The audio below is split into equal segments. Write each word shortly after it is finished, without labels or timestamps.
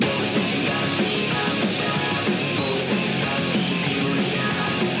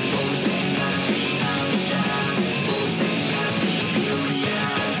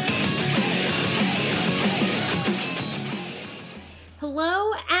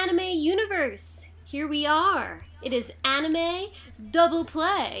anime universe. Here we are. It is Anime Double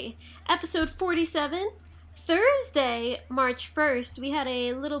Play, episode 47. Thursday, March 1st, we had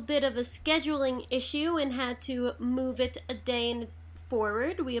a little bit of a scheduling issue and had to move it a day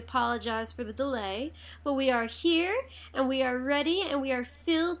forward. We apologize for the delay, but we are here and we are ready and we are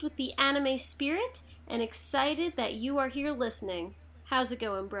filled with the anime spirit and excited that you are here listening. How's it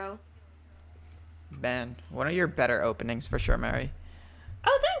going, bro? Man, one of your better openings for sure, Mary.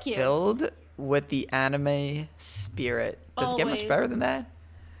 Oh, thank you. Filled with the anime spirit. Does it get much better than that?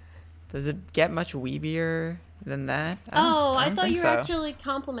 Does it get much weebier than that? I thought you were actually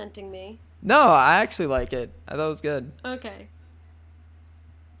complimenting me. No, I actually like it. I thought it was good. Okay.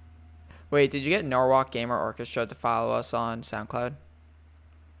 Wait, did you get Norwalk Gamer Orchestra to follow us on SoundCloud?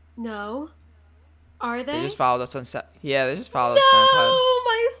 No. Are they? They just followed us on they just followed us on SoundCloud. No,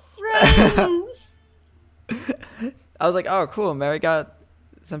 my friends. I was like, oh, cool. Mary got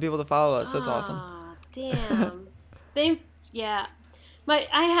some people to follow us. That's awesome. Damn.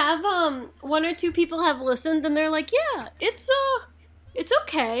 I have one or two people have listened and they're like, yeah, it's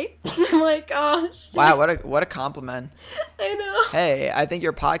okay. And I'm like, oh shit. Wow, what a compliment. I know. Hey, I think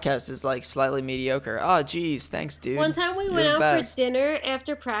your podcast is like slightly mediocre. Oh, geez, thanks, dude. One time we went out for dinner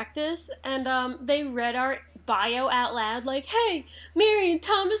after practice and they read our bio out loud like, hey, Mary and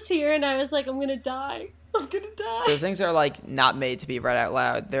Thomas here, and I was like, I'm gonna die. Those things are like not made to be read out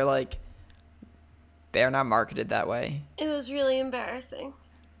loud. They're not marketed that way. It was really embarrassing.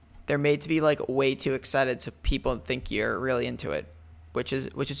 They're made to be like way too excited so people think you're really into it, which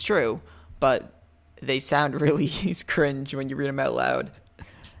is true, but they sound really cringe when you read them out loud.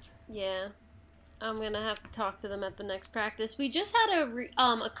 Yeah. I'm going to have to talk to them at the next practice. We just had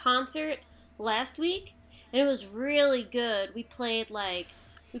a concert last week and it was really good. We played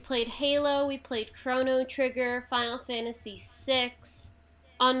Halo, we played Chrono Trigger, Final Fantasy VI,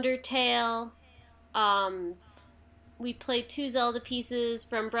 Undertale. We played 2 Zelda pieces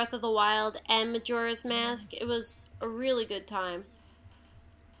from Breath of the Wild and Majora's Mask. It was a really good time.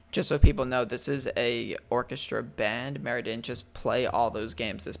 Just so people know, this is a orchestra band. Mary didn't just play all those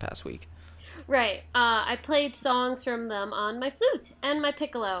games this past week. Right. I played songs from them on my flute and my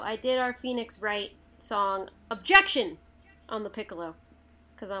piccolo. I did our Phoenix Wright song, Objection, on the piccolo.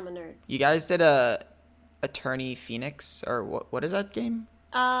 Because I'm a nerd. You guys did a Attorney Phoenix, or what is that game?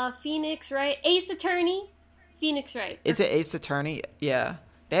 Phoenix Wright. Ace Attorney. Phoenix Wright. Is it Ace Attorney? Yeah.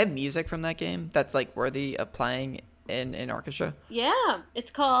 They have music from that game that's like worthy of playing in an orchestra. Yeah. It's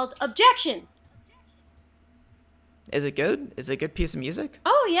called Objection. Is it good? Is it a good piece of music?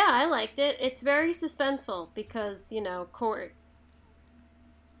 Oh, yeah. I liked it. It's very suspenseful because, court.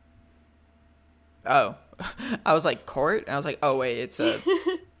 Oh. I was like, court? And I was like, oh, wait, it's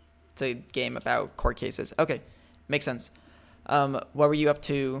a game about court cases. Okay. Makes sense. What were you up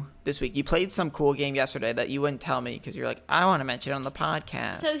to this week? You played some cool game yesterday that you wouldn't tell me because you're like, I want to mention it on the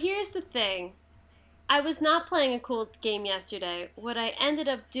podcast. So here's the thing. I was not playing a cool game yesterday. What I ended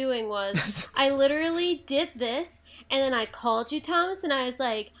up doing was I literally did this and then I called you, Thomas, and I was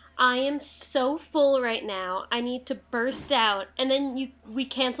like, I am so full right now. I need to burst out. And then we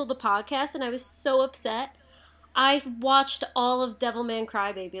canceled the podcast and I was so upset. I watched all of Devilman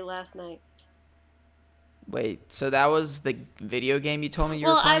Crybaby last night. Wait, so that was the video game you told me you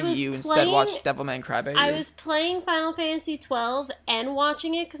were playing? You instead watched Devilman Crybaby? I was playing Final Fantasy 12 and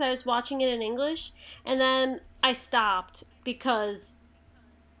watching it because I was watching it in English, and then I stopped because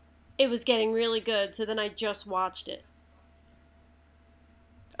it was getting really good, so then I just watched it.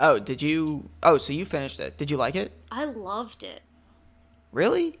 Oh, so you finished it. Did you like it? I loved it.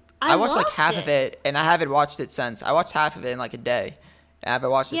 Really? I watched like half of it, and I haven't watched it since. I watched half of it in like a day. I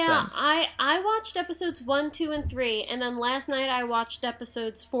haven't watched it since. Yeah, I watched episodes 1, 2, and 3, and then last night I watched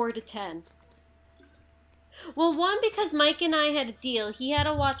episodes 4 to 10. Well, one, because Mike and I had a deal. He had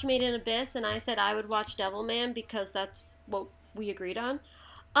to watch Made in Abyss, and I said I would watch Devilman because that's what we agreed on.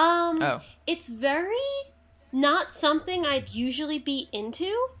 It's very not something I'd usually be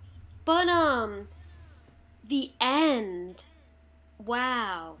into, but the end,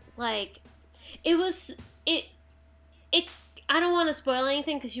 wow, like it I don't want to spoil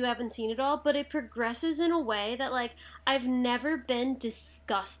anything because you haven't seen it all, but it progresses in a way that, like, I've never been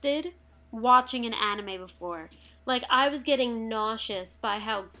disgusted watching an anime before. Like, I was getting nauseous by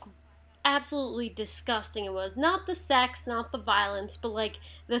how absolutely disgusting it was. Not the sex, not the violence, but, like,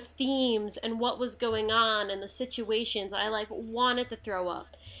 the themes and what was going on and the situations. I, like, wanted to throw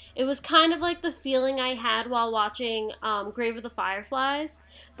up. It was kind of like the feeling I had while watching Grave of the Fireflies,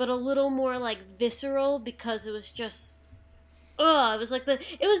 but a little more, like, visceral because it was just ugh,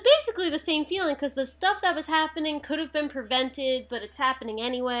 it was basically the same feeling because the stuff that was happening could have been prevented, but it's happening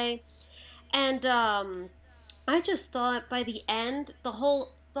anyway. And I just thought by the end, the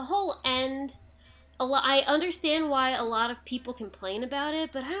whole end, I understand why a lot of people complain about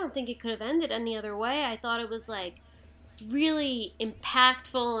it, but I don't think it could have ended any other way. I thought it was like really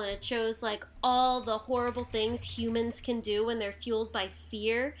impactful, and it shows like all the horrible things humans can do when they're fueled by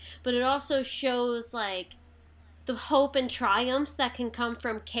fear, but it also shows like the hope and triumphs that can come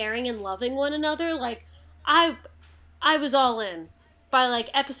from caring and loving one another. Like I was all in. By like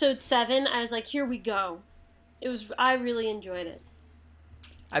episode 7, I was like, here we go. I really enjoyed it.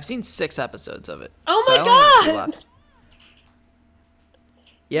 I've seen 6 episodes of it. Oh so my god!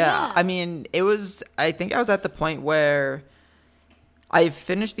 Yeah, I mean, I think I was at the point where I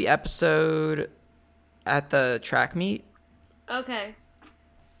finished the episode at the track meet. Okay.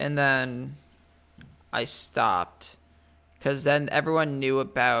 And then I stopped. Because then everyone knew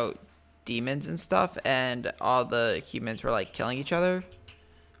about demons and stuff, and all the humans were, like, killing each other.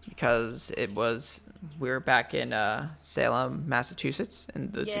 Because we were back in Salem, Massachusetts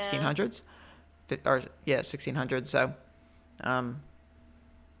in the 1600s. 1600s, so...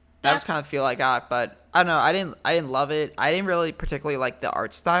 That was kind of the feel I got, but I don't know. I didn't love it. I didn't really particularly like the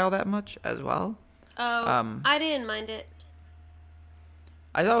art style that much as well. Oh, I didn't mind it.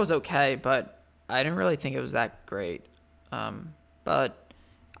 I thought it was okay, but I didn't really think it was that great. But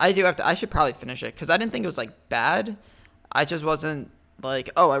I should probably finish it because I didn't think it was like bad. I just wasn't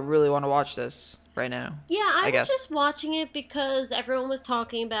like, oh, I really want to watch this right now. Yeah, I was just watching it because everyone was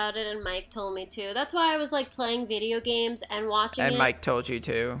talking about it and Mike told me to. That's why I was like playing video games and watching it. And Mike told you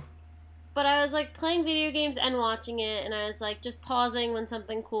to. But I was like playing video games and watching it, and I was like just pausing when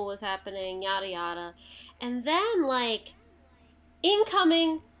something cool was happening, yada yada. And then like,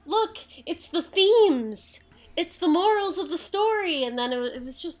 incoming, look, it's the themes. It's the morals of the story. And then it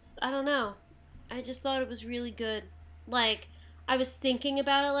was just, I don't know. I just thought it was really good. Like, I was thinking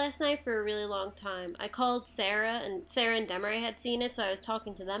about it last night for a really long time. I called Sarah and Demery had seen it, so I was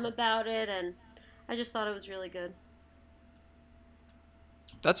talking to them about it, and I just thought it was really good.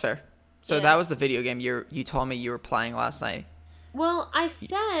 That's fair. So that was the video game you told me you were playing last night. Well, I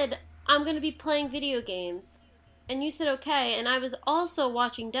said I'm going to be playing video games. And you said okay, and I was also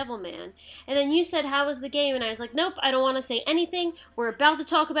watching Devilman. And then you said, how was the game? And I was like, nope, I don't want to say anything. We're about to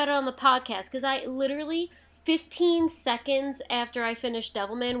talk about it on the podcast. Because I literally, 15 seconds after I finished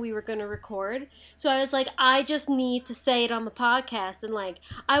Devilman, we were going to record. So I was like, I just need to say it on the podcast. And like,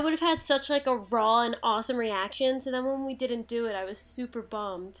 I would have had such like a raw and awesome reaction. So then when we didn't do it, I was super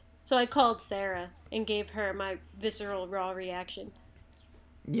bummed. So I called Sarah and gave her my visceral, raw reaction.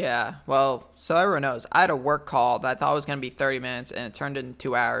 Yeah, well, so everyone knows, I had a work call that I thought was going to be 30 minutes, and it turned into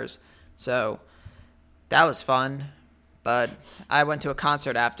 2 hours. So that was fun. But I went to a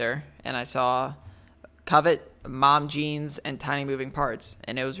concert after, and I saw Covet, Mom Jeans, and Tiny Moving Parts,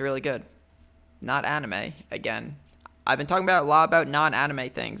 and it was really good. Not anime, again. I've been talking about a lot about non-anime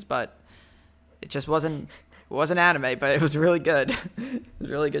things, but it just wasn't anime, but it was really good. It was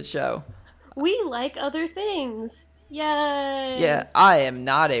a really good show. We like other things. Yay! Yeah, I am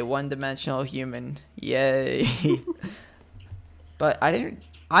not a one-dimensional human. Yay! But I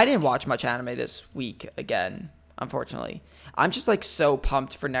didn't watch much anime this week again, unfortunately. I'm just like so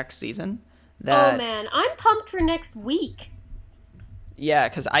pumped for next season that... Oh man, I'm pumped for next week. Yeah,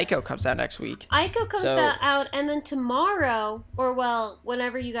 because Aiko comes out next week. Aiko comes out, and then tomorrow, or well,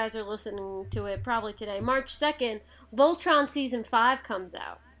 whenever you guys are listening to it, probably today, March 2nd, Voltron Season 5 comes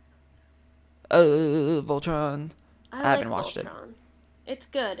out. Voltron. I haven't watched Voltron. It's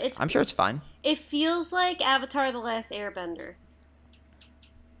good. I'm sure it's fine. It feels like Avatar: The Last Airbender.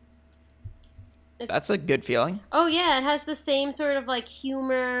 That's a good feeling. Oh yeah, it has the same sort of like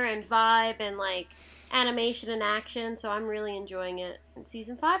humor and vibe and like animation and action, so I'm really enjoying it. And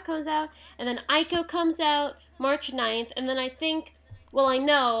Season 5 comes out, and then Aiko comes out March 9th, and then I think, well, I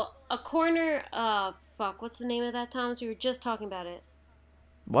know, A Corner, what's the name of that, Thomas? We were just talking about it.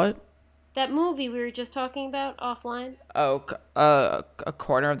 What? That movie we were just talking about offline. Oh, A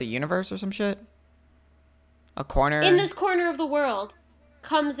Corner of the Universe or some shit? A Corner? In This Corner of the World.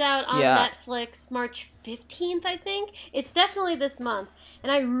 Comes out on Netflix March 15th, I think. It's definitely this month.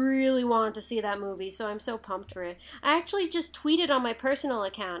 And I really want to see that movie, so I'm so pumped for it. I actually just tweeted on my personal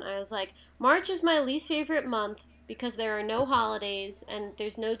account. I was like, March is my least favorite month because there are no holidays and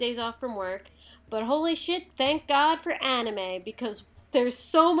there's no days off from work. But holy shit, thank God for anime because there's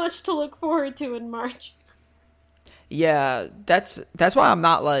so much to look forward to in March. Yeah, that's why I'm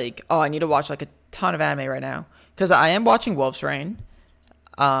not like, oh, I need to watch like a ton of anime right now. Because I am watching Wolf's Rain.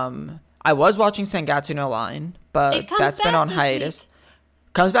 I was watching Sangatsu no Line, but comes that's been back on this hiatus. week.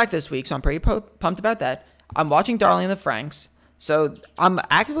 Comes back this week, so I'm pretty pumped about that. I'm watching Darling in the Franxx, so I'm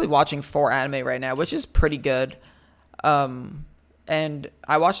actively watching 4 anime right now, which is pretty good. And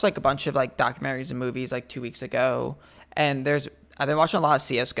I watched like a bunch of like documentaries and movies like 2 weeks ago, and I've been watching a lot of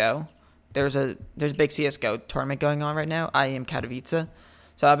CS:GO. There's a big CS:GO tournament going on right now. I am Katowice,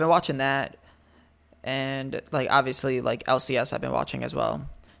 so I've been watching that, and like obviously like LCS I've been watching as well.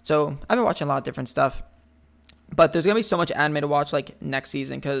 So I've been watching a lot of different stuff, but there's gonna be so much anime to watch like next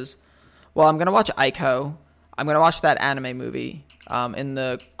season because, well, I'm gonna watch Ico. I'm gonna watch that anime movie, in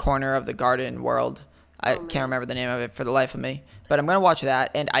the corner of the garden world. I can't remember the name of it for the life of me, but I'm gonna watch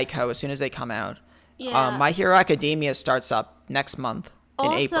that and Ico as soon as they come out. Yeah. My Hero Academia starts up next month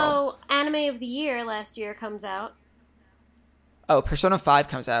in April. Also, Anime of the Year last year comes out. Oh, Persona 5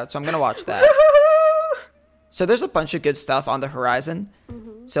 comes out, so I'm gonna watch that. So there's a bunch of good stuff on the horizon.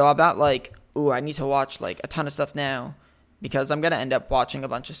 Mm-hmm. So I'm not like, ooh, I need to watch like a ton of stuff now, because I'm gonna end up watching a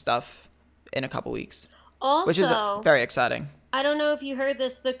bunch of stuff in a couple weeks. Also, which is very exciting. I don't know if you heard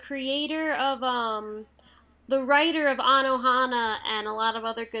this. The creator of the writer of Anohana and a lot of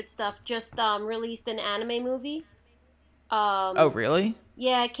other good stuff just released an anime movie. Oh, really?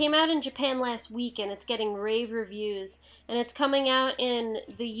 Yeah, it came out in Japan last week, and it's getting rave reviews. And it's coming out in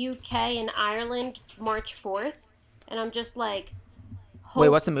the UK and Ireland March 4th. And I'm just like... Wait,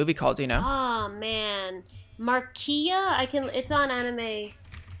 what's the movie called? Do you know? Oh, man. Marquia? It's on Anime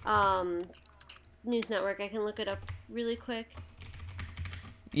News Network. I can look it up really quick.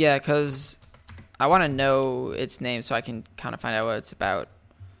 Yeah, because I want to know its name so I can kind of find out what it's about.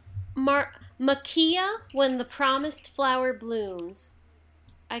 Makia, When the Promised Flower Blooms.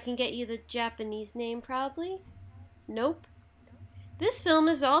 I can get you the Japanese name, probably. Nope. This film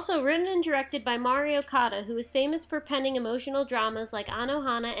is also written and directed by Mari Okada, who is famous for penning emotional dramas like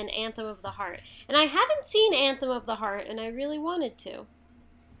Anohana and Anthem of the Heart. And I haven't seen Anthem of the Heart, and I really wanted to.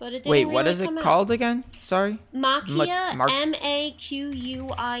 But it didn't Wait, really what is it come out. called again? Sorry? Maquia, Maquia.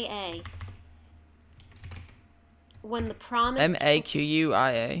 When the Promised...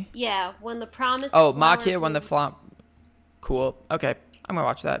 Maquia? Yeah, When the Promised Oh, Flower Maquia, When the Blooms. Flop... Cool. Okay, I'm gonna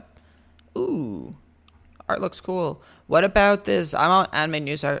watch that. Ooh. Art looks cool. What about this? I'm on Anime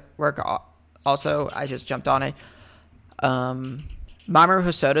News Network also. I just jumped on it. Mamoru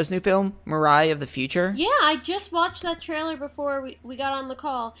Hosoda's new film, Mirai of the Future. Yeah, I just watched that trailer before we got on the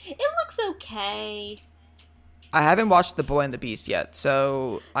call. It looks okay. I haven't watched The Boy and the Beast yet,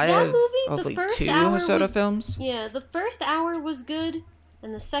 so I That have movie, hopefully the first 2 hour Hosoda was- films. Yeah, the first hour was good,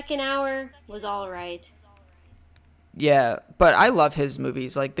 and the second hour was alright. Yeah, but I love his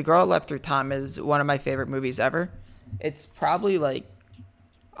movies. Like, The Girl That Leapt Through Time is one of my favorite movies ever. It's probably like,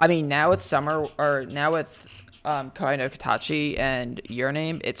 I mean, now with Koei no Katachi and Your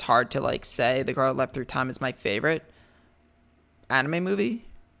Name, it's hard to like say The Girl That Leapt Through Time is my favorite anime movie,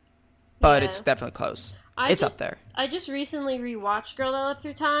 but Yeah. it's definitely close. It's up there. I just recently rewatched Girl That Leapt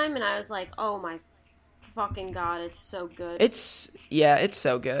Through Time, and I was like, oh my fucking god, it's so good. It's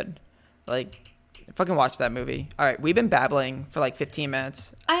so good. Like, fucking watch that movie. All right, we've been babbling for like 15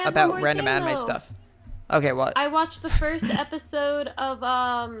 minutes I have about one more random thing, anime though. stuff. Okay, what? I watched the first episode of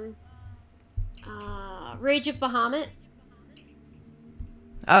Rage of Bahamut.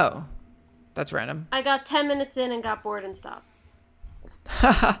 Oh, that's random. I got 10 minutes in and got bored and stopped.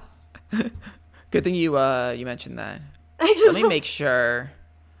 Good thing you mentioned that. Let Let me make sure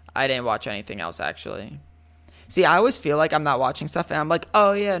I didn't watch anything else, actually. See, I always feel like I'm not watching stuff, and I'm like,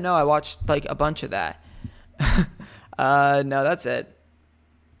 oh, yeah, no, I watched, like, a bunch of that. No, that's it.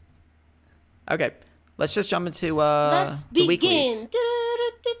 Okay, let's just jump into Let's the begin. weeklies.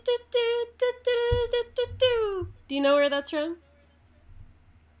 Do you know where that's from?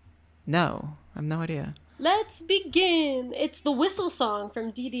 No, I have no idea. Let's begin. It's the whistle song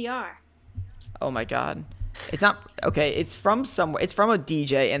from DDR. Oh, my God. It's not... Okay, it's from somewhere. It's from a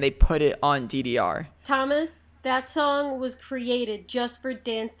DJ, and they put it on DDR. Thomas, that song was created just for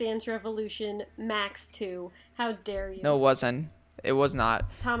Dance Dance Revolution Max 2. How dare you? No, it wasn't. It was not.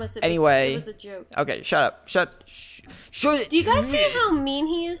 Thomas, it Anyway. was a joke. Okay, shut up. Shut Do you guys see how mean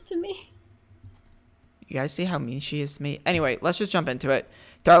he is to me? You guys see how mean she is to me? Anyway, let's just jump into it.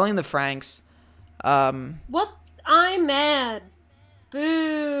 Darling in the Franxx. What? I'm mad.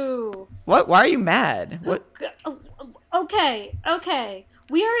 Boo. What? Why are you mad? What? Okay.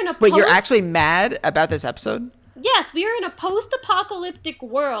 We are in a Wait, you're actually mad about this episode? Yes, we are in a post-apocalyptic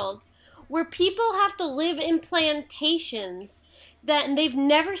world where people have to live in plantations that they've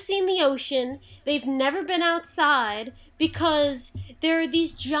never seen the ocean, they've never been outside, because there are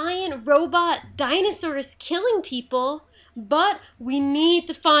these giant robot dinosaurs killing people, but we need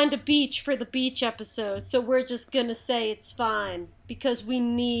to find a beach for the beach episode, so we're just gonna say it's fine, because we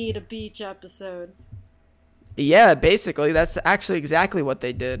need a beach episode. Yeah, basically, that's actually exactly what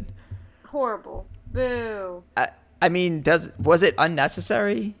they did. Horrible. Boo. I mean, was it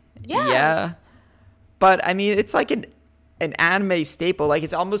unnecessary? Yes. Yeah. But, I mean, it's like an anime staple. Like,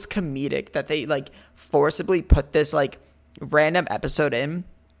 it's almost comedic that they, like, forcibly put this, like, random episode in.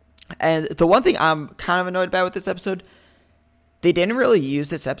 And the one thing I'm kind of annoyed about with this episode, they didn't really use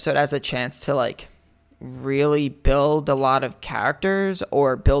this episode as a chance to, like, really build a lot of characters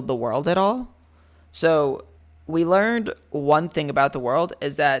or build the world at all. So we learned one thing about the world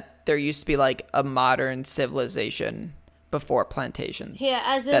is that there used to be, like, a modern civilization before plantations. Yeah,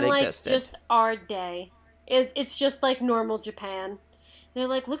 as in, like, existed. Just our day. It's just like normal Japan. They're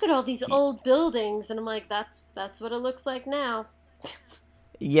like, look at all these old buildings, and I'm like, that's what it looks like now.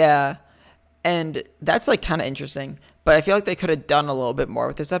 Yeah, and that's like kind of interesting. But I feel like they could have done a little bit more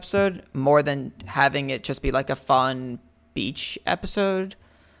with this episode, more than having it just be like a fun beach episode.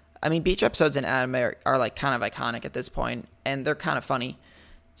 I mean, beach episodes in anime are like kind of iconic at this point, and they're kind of funny.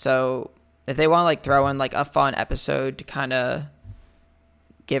 So if they want to like throw in like a fun episode to kind of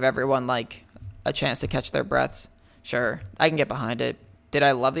give everyone like a chance to catch their breaths, sure, I can get behind it. Did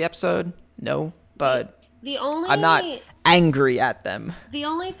I love the episode? No, but I'm not angry at them. The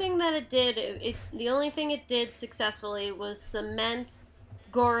only thing that it did successfully was cement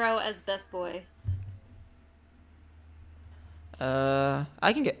Goro as best boy. I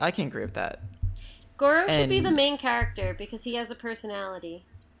can agree with that. Goro should be the main character because he has a personality.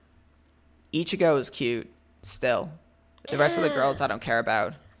 Ichigo is cute still. The rest of the girls I don't care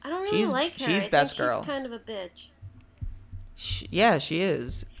about. I don't really like her. She's best girl. She's kind of a bitch. Yeah, she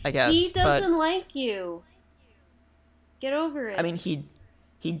is, I guess. He doesn't like you. Get over it. I mean, he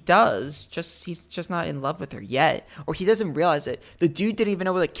does. He's just not in love with her yet. Or he doesn't realize it. The dude didn't even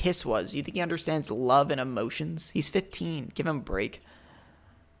know what a kiss was. You think he understands love and emotions? He's 15. Give him a break.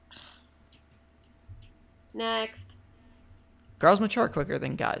 Next. Girls mature quicker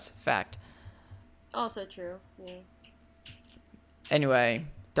than guys. Fact. Also true. Yeah. Anyway,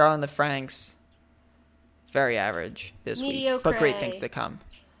 Darling the Franxx, very average this Mediocre. week. But great things to come.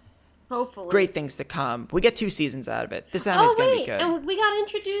 Hopefully. Great things to come. We get 2 seasons out of it. This anime's going to be good. And we got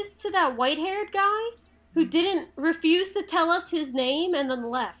introduced to that white-haired guy who didn't refuse to tell us his name and then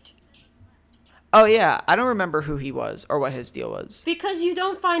left. Oh, yeah. I don't remember who he was or what his deal was. Because you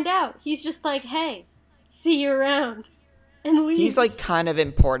don't find out. He's just like, hey, see you around. And leaves. He's like kind of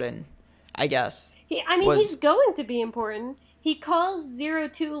important, I guess. He's going to be important. He calls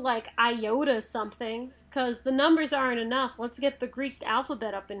 02 like iota something, because the numbers aren't enough. Let's get the Greek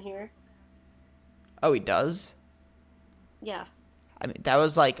alphabet up in here. Oh, he does? Yes. I mean, that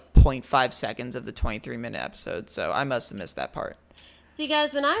was like 0.5 seconds of the 23-minute episode, so I must have missed that part. See,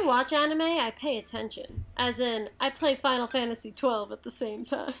 guys, when I watch anime, I pay attention. As in, I play Final Fantasy XII at the same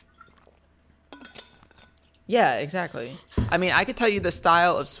time. Yeah, exactly. I mean, I could tell you the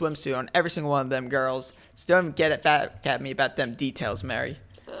style of swimsuit on every single one of them girls. So don't get it back at me about them details, Mary.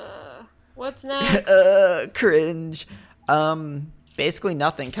 What's next? Cringe. Basically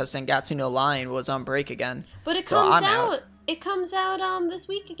nothing, because Sangatsu no Lion was on break again. But it comes out. It comes out this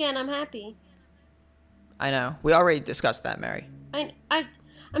week again. I'm happy. I know. We already discussed that, Mary.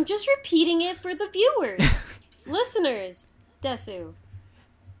 I'm just repeating it for the viewers, listeners. Desu.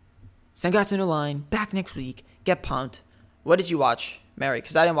 Sangatsu no Lion, back next week. Get pumped. What did you watch, Mary?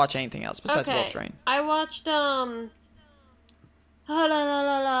 Because I didn't watch anything else besides Wolf's Rain. I watched, I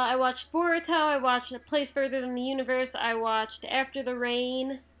watched Boruto, I watched A Place Further Than the Universe, I watched After the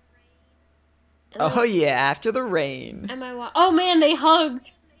Rain. Yeah, After the Rain. Oh man, they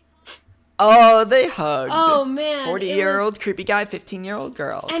hugged! Oh, they hugged. Oh man. 40-year-old creepy guy, 15-year-old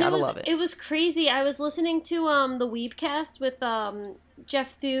girl. And Gotta love it. It was crazy. I was listening to the Weebcast with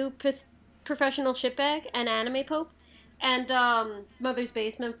Jeff Thu, Professional Shitbag, and Anime Pope, and Mother's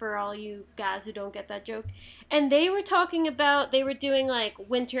Basement for all you guys who don't get that joke. And they were talking about, they were doing like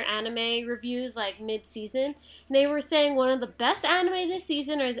winter anime reviews like mid-season. And they were saying one of the best anime this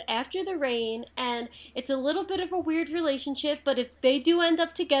season is After the Rain, and it's a little bit of a weird relationship, but if they do end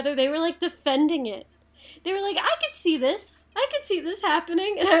up together, they were like defending it. They were like, I could see this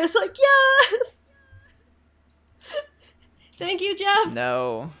happening. And I was like, yes! Thank you, Jeff.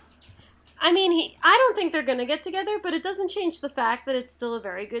 No. I mean, I don't think they're going to get together, but it doesn't change the fact that it's still a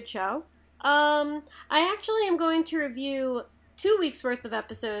very good show. I actually am going to review 2 weeks worth of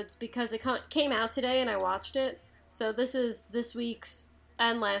episodes because it came out today and I watched it. So this is this week's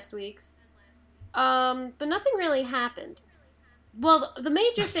and last week's. But nothing really happened. Well, the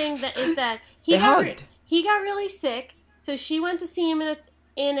major thing is that he got really sick, so she went to see him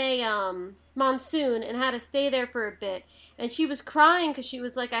in a monsoon and had to stay there for a bit. And she was crying because she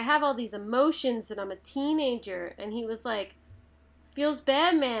was like, I have all these emotions and I'm a teenager. And he was like, feels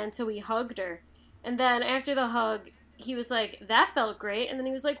bad, man. So he hugged her. And then after the hug, he was like, that felt great. And then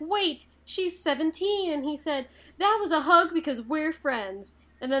he was like, wait, she's 17. And he said, that was a hug because we're friends.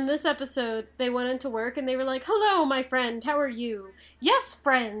 And then this episode, they went into work and they were like, hello, my friend, how are you? Yes,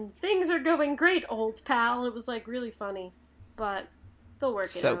 friend, things are going great, old pal. It was like really funny, but they'll work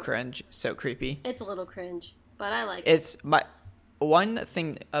it out. So cringe, so creepy. It's a little cringe, but I like it. It's my one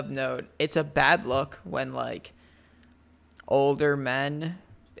thing of note. It's a bad look when like older men,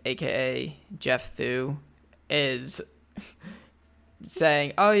 aka Jeff Thu, is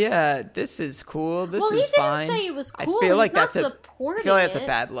saying, "Oh yeah, this is cool. This is fine." He didn't say it was cool. I feel like that's supporting it. I feel like that's a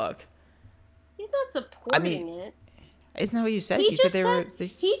bad look. He's not supporting it. Isn't that what you said? He just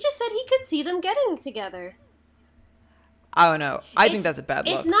said he could see them getting together. I don't know. I think that's a bad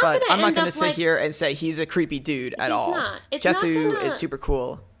look. But I'm not going to sit here and say he's a creepy dude at all. Jeff Thu is super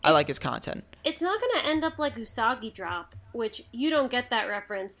cool. I like his content. It's not going to end up like Usagi Drop, which you don't get that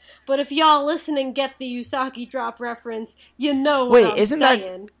reference. But if y'all listening get the Usagi Drop reference, you know what I'm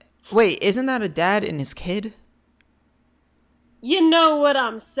saying. Isn't that a dad and his kid? You know what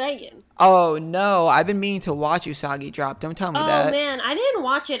I'm saying. Oh, no. I've been meaning to watch Usagi Drop. Don't tell me that. Oh, man. I didn't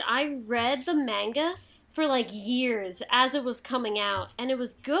watch it. I read the manga for like years as it was coming out. And it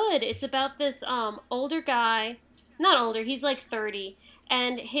was good. It's about this older guy. Not older. He's like 30.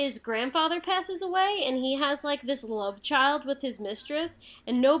 And his grandfather passes away. And he has like this love child with his mistress.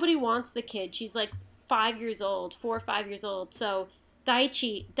 And nobody wants the kid. She's like 4 or 5 years old. So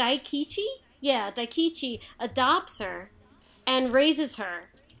Daikichi adopts her and raises her.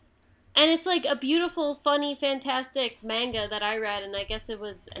 And it's like a beautiful, funny, fantastic manga that I read, and I guess it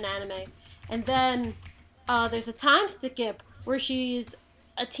was an anime. And then there's a time skip where she's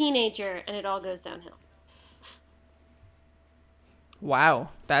a teenager and it all goes downhill. Wow,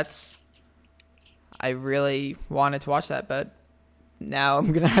 I really wanted to watch that, but now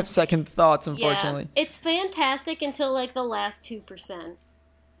I'm going to have second thoughts, unfortunately. Yeah, it's fantastic until like the last 2%.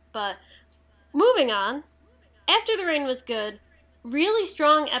 But moving on, After the Rain was good. Really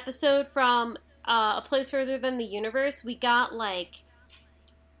strong episode from A Place Further Than the Universe. We got like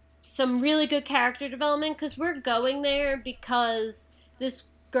some really good character development because we're going there because this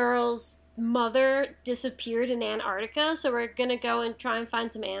girl's mother disappeared in Antarctica, so we're gonna go and try and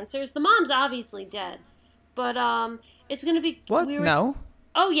find some answers. The mom's obviously dead, but it's gonna be what? No.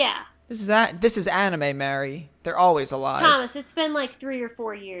 Oh yeah. This is anime, Mary. They're always alive. Thomas, it's been like 3 or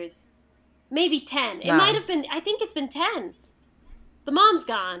 4 years, maybe 10. It might have been. I think it's been 10. The mom's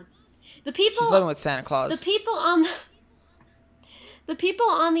gone. She's living with Santa Claus. The people on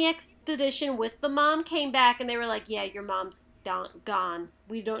the expedition with the mom came back and they were like, yeah, your mom's gone.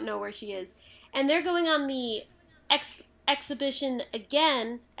 We don't know where she is. And they're going on the expedition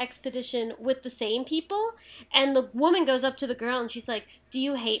with the same people. And the woman goes up to the girl and she's like, do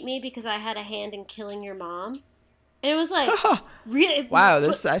you hate me because I had a hand in killing your mom? And it was like, really. Wow,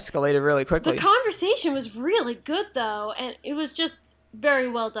 this escalated really quickly. The conversation was really good, though. And it was just very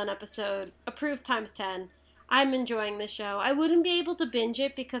well done episode. Approved times 10. I'm enjoying this show. I wouldn't be able to binge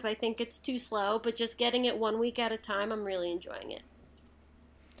it because I think it's too slow, but just getting it 1 week at a time, I'm really enjoying it.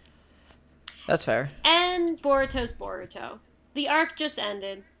 That's fair. And Boruto's Boruto. The arc just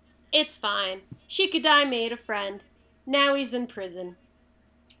ended. It's fine. Shikadai made a friend. Now he's in prison.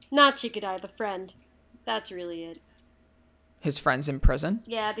 Not Shikadai, the friend. That's really it. His friend's in prison?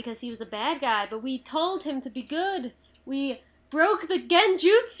 Yeah, because he was a bad guy, but we told him to be good. We broke the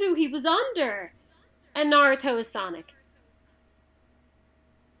genjutsu he was under. And Naruto is Sonic.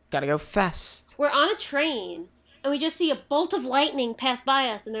 Gotta go fast. We're on a train, and we just see a bolt of lightning pass by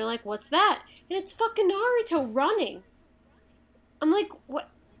us, and they're like, what's that? And it's fucking Naruto running. I'm like, what?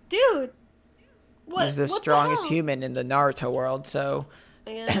 Dude. What? He's the strongest human in the Naruto world, so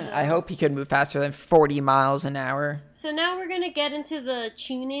I guess so. I hope he could move faster than 40 miles an hour. So now we're going to get into the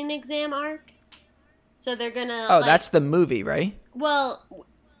Chunin exam arc. So they're going to... Oh, that's the movie, right? Well,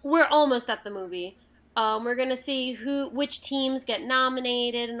 we're almost at the movie. We're gonna see which teams get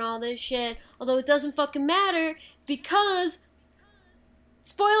nominated and all this shit. Although it doesn't fucking matter because,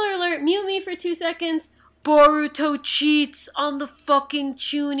 spoiler alert, mute me for 2 seconds. Boruto cheats on the fucking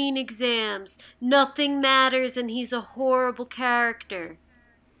Chunin exams. Nothing matters and he's a horrible character.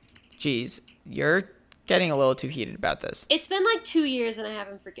 Jeez, you're getting a little too heated about this. It's been like 2 years and I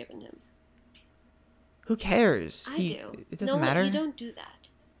haven't forgiven him. Who cares? I do. It doesn't matter. You don't do that.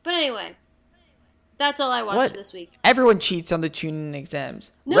 But anyway, that's all I watched this week. Everyone cheats on the tuning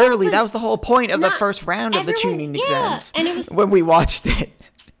exams. No, Literally, that was the whole point of the first round of the everyone- tuning yeah, exams. and it was- when we watched it.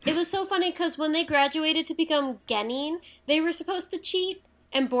 It was so funny because when they graduated to become Genin, they were supposed to cheat,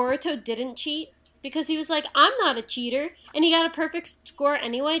 and Boruto didn't cheat because he was like, I'm not a cheater, and he got a perfect score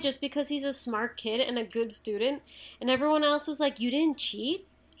anyway just because he's a smart kid and a good student, and everyone else was like, you didn't cheat?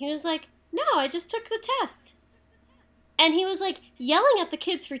 He was like, no, I just took the test. And he was like yelling at the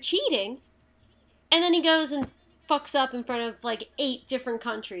kids for cheating, and then he goes and fucks up in front of like 8 different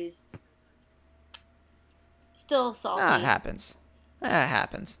countries. Still salty. It happens. That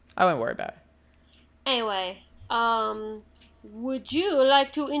happens. I wouldn't worry about it. Anyway, would you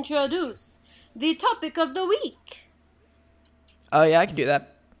like to introduce the topic of the week? Oh, yeah, I can do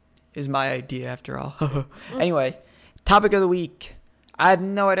that. It's my idea, after all. Anyway, topic of the week. I have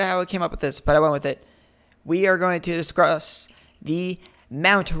no idea how I came up with this, but I went with it. We are going to discuss the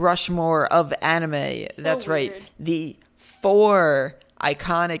Mount Rushmore of anime. So That's right. weird. The 4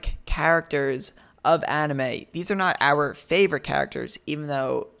 iconic characters of anime. These are not our favorite characters, even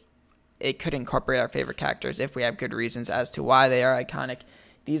though it could incorporate our favorite characters if we have good reasons as to why they are iconic.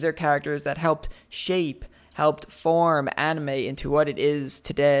 These are characters that helped form anime into what it is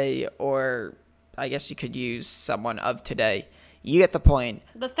today, or I guess you could use someone of today. You get the point.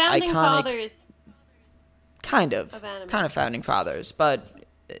 The founding fathers. Kind of anime. Kind of founding fathers, but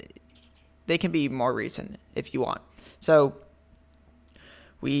they can be more recent if you want. So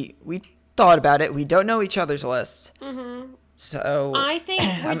we thought about it. We don't know each other's lists. Mm-hmm. So I think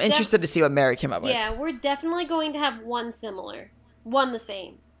I'm interested to see what Mary came up with. Yeah, we're definitely going to have one similar. One the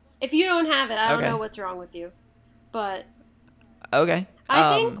same. If you don't have it, I don't know what's wrong with you. But okay.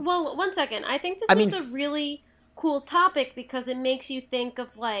 I think, well, one second. I think this is a really cool topic because it makes you think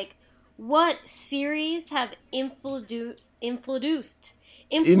of, like, what series have influenced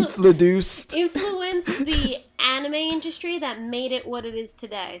the anime industry that made it what it is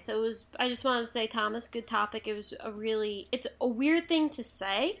today. So it was, I just wanted to say, Thomas, good topic. It was it's a weird thing to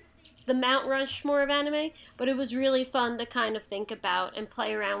say, the Mount Rushmore of anime, but it was really fun to kind of think about and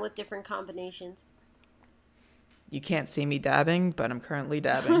play around with different combinations. You can't see me dabbing, but I'm currently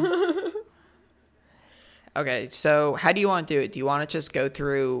dabbing. Okay, so how do you want to do it? Do you want to just go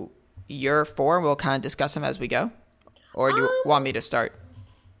through your 4 and we'll kind of discuss them as we go? Or do you want me to start?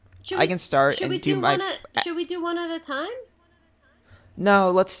 I can start and do my... Should we do one at a time?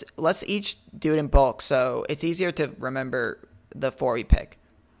 No, let's each do it in bulk, so it's easier to remember the 4 we pick.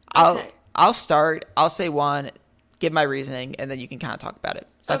 I'll start. I'll say one, give my reasoning, and then you can kind of talk about it.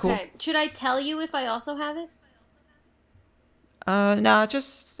 Is that cool? Okay. Should I tell you if I also have it? No,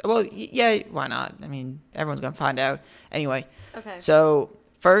 just, well, yeah, why not? I mean, everyone's gonna find out. Anyway. Okay. So,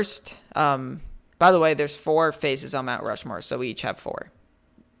 first, by the way, there's 4 faces on Mount Rushmore, so we each have 4.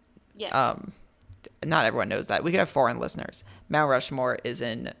 Yes. Not everyone knows that. We could have foreign listeners. Mount Rushmore is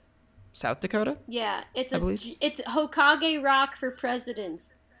in South Dakota? Yeah, it's believe. it's Hokage Rock for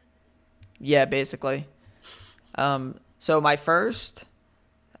presidents. Yeah, basically. So my first,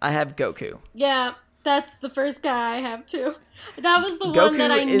 I have Goku. Yeah, that's the first guy I have too. That was the Goku one that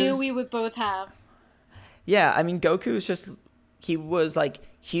I knew we would both have. Yeah, I mean, Goku is just, he was like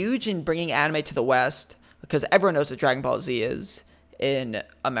huge in bringing anime to the West because everyone knows what Dragon Ball Z is in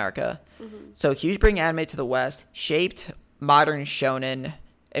America. Mm-hmm. So huge bringing anime to the West, shaped modern shonen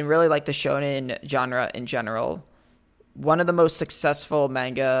and really like the shonen genre in general. One of the most successful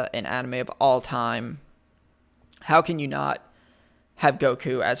manga and anime of all time. How can you not have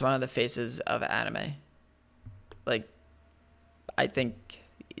Goku as one of the faces of anime? Like, I think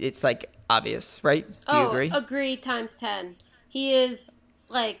it's like obvious, right? Do you agree? Agree times 10. He is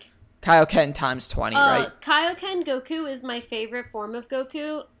like Kaioken times 20, right? Kaioken Goku is my favorite form of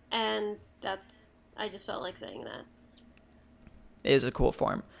Goku, and I just felt like saying that. It is a cool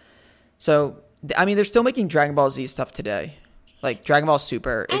form. So, I mean, they're still making Dragon Ball Z stuff today. Like, Dragon Ball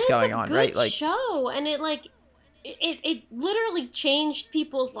Super is going on, right? Like, show, and it literally changed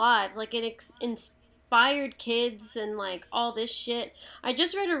people's lives. Like, it inspired kids and, like, all this shit. I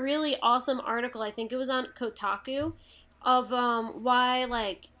just read a really awesome article, I think it was on Kotaku, of why,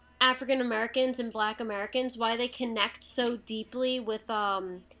 like, African Americans and Black Americans, why they connect so deeply with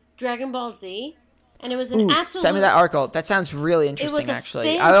Dragon Ball Z. And it was an absolute... Send me that article. That sounds really interesting,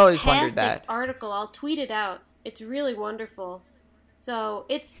 actually. I always wondered that. Article. I'll tweet it out. It's really wonderful. So,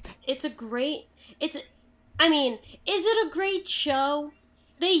 it's a great... I mean, is it a great show?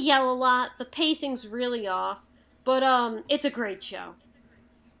 They yell a lot. The pacing's really off. But, it's a great show.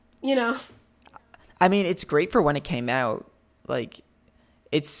 You know? I mean, it's great for when it came out. Like,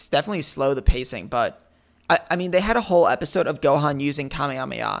 it's definitely slow, the pacing, but I mean, they had a whole episode of Gohan using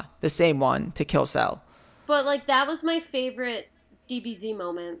Kamehameha, the same one, to kill Cell. But, like, that was my favorite DBZ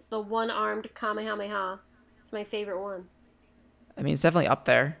moment. The one-armed Kamehameha. It's my favorite one. I mean, it's definitely up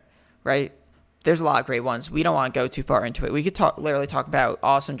there, right? There's a lot of great ones. We don't want to go too far into it. We could literally talk about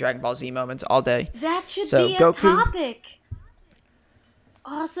awesome Dragon Ball Z moments all day. That should be a topic.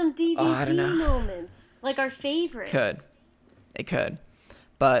 Awesome DBZ moments. Like our favorite. It could.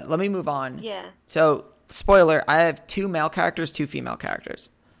 But let me move on. Yeah. So, spoiler, I have 2 male characters, 2 female characters.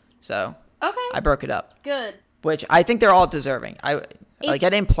 So, okay. I broke it up. Good. Which I think they're all deserving. I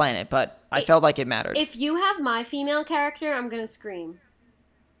didn't plan it, but I felt like it mattered. If you have my female character, I'm going to scream.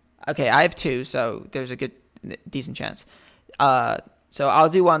 Okay, I have 2, so there's a decent chance. So I'll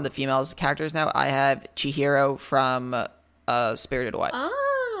do one of the females characters now. I have Chihiro from Spirited Away. Ah.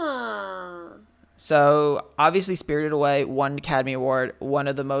 So obviously Spirited Away won Academy Award, one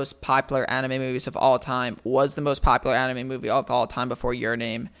of the most popular anime movies of all time, was the most popular anime movie of all time before Your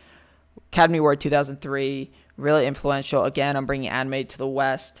Name. Academy Award 2003, really influential. Again, I'm bringing anime to the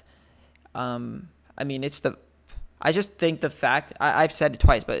West. I mean, I just think the fact, I've said it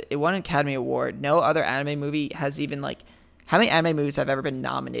twice, but it won an Academy Award. No other anime movie has even, like, how many anime movies have ever been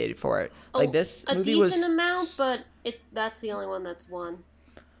nominated for it? Like, this movie was... A decent amount, but that's the only one that's won.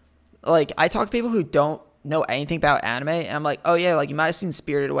 Like, I talk to people who don't know anything about anime, and I'm like, oh, yeah, like, you might have seen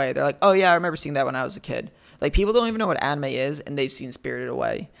Spirited Away. They're like, oh, yeah, I remember seeing that when I was a kid. Like, people don't even know what anime is, and they've seen Spirited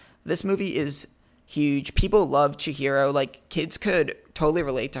Away. This movie is huge. People love Chihiro. Like, kids could totally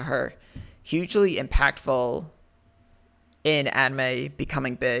relate to her. Hugely impactful in anime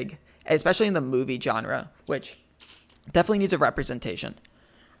becoming big, especially in the movie genre, which definitely needs a representation.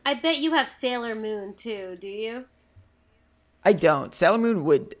 I bet you have Sailor Moon, too, do you? I don't. Sailor Moon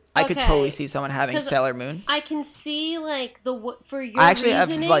would... I could totally see someone having Sailor Moon. I can see, like, for your I actually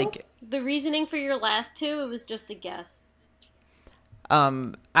reasoning, have, like... The reasoning for your last 2, it was just a guess.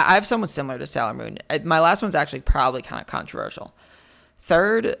 I have someone similar to Sailor Moon. My last one's actually probably kind of controversial.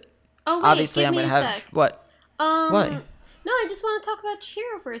 Third, obviously I'm going to have... Sec. What? What? No, I just want to talk about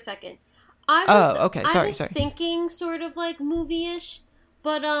Chihiro for a second. Sorry. I was thinking sort of like movie-ish,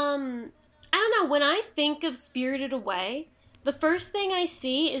 but I don't know. When I think of Spirited Away, the first thing I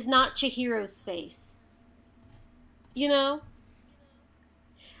see is not Chihiro's face. You know?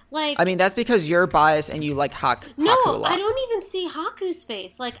 Like, I mean, that's because you're biased and you like Haku a lot. No, I don't even see Haku's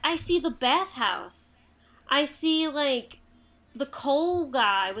face. Like, I see the bathhouse. I see, like, the coal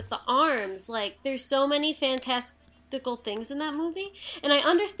guy with the arms. Like, there's so many fantastical things in that movie. And I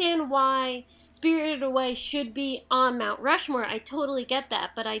understand why Spirited Away should be on Mount Rushmore. I totally get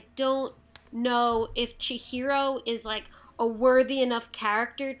that. But I don't know if Chihiro is, like, a worthy enough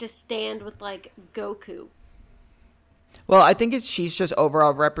character to stand with, like, Goku. Well, I think she's just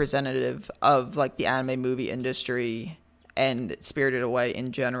overall representative of, like, the anime movie industry and Spirited Away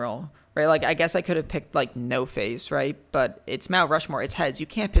in general, right? Like, I guess I could have picked, like, No Face, right? But it's Mount Rushmore, it's heads. You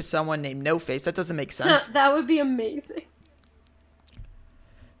can't pick someone named No Face. That doesn't make sense. That would be amazing.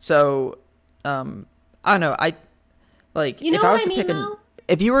 So, I don't know. You know if I was to pick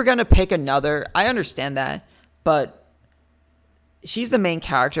if you were going to pick another, I understand that, but she's the main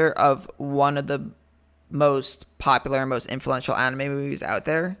character of one of the most popular and most influential anime movies out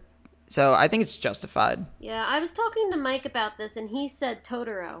there. So I think it's justified. Yeah, I was talking to Mike about this, and he said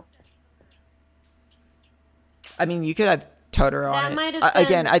Totoro. I mean, you could have Totoro that on it. Might have been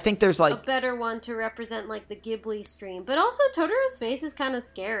again, I think there's like a better one to represent like the Ghibli stream. But also Totoro's face is kind of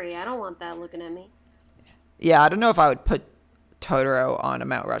scary. I don't want that looking at me. Yeah, I don't know if I would put Totoro on a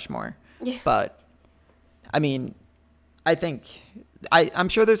Mount Rushmore. Yeah. But I mean, I think I'm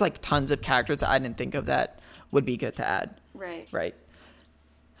sure there's like tons of characters that I didn't think of that would be good to add. Right.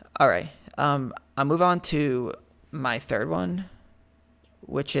 All right. I'll move on to my third one,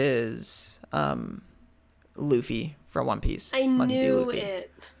 which is Luffy from One Piece. I knew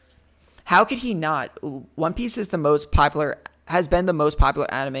it. How could he not? One Piece is has been the most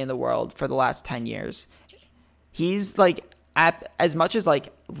popular anime in the world for the last 10 years. He's like, as much as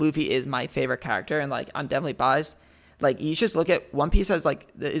like Luffy is my favorite character, and like I'm definitely biased, like you just look at One Piece as like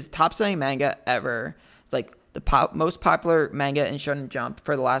is top selling manga ever. It's like the most popular manga in Shonen Jump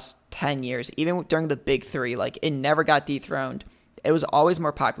for the last 10 years, even during the big three. Like it never got dethroned. It was always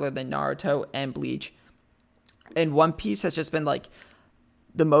more popular than Naruto and Bleach. And One Piece has just been like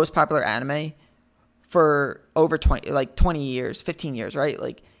the most popular anime for over 20 years, 15 years, right?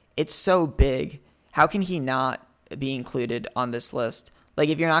 Like it's so big. How can he not be included on this list? Like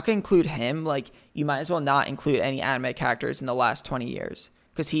if you're not going to include him, like you might as well not include any anime characters in the last 20 years.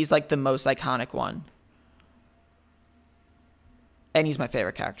 because he's like the most iconic one, and he's my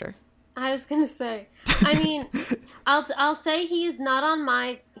favorite character. I was gonna say. I mean, I'll say he is not on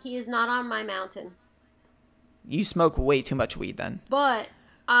my mountain. You smoke way too much weed then. But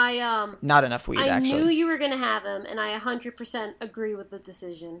not enough weed. I actually knew you were gonna have him, and I 100% agree with the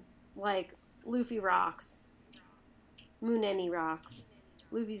decision. Like, Luffy rocks. Muneni rocks.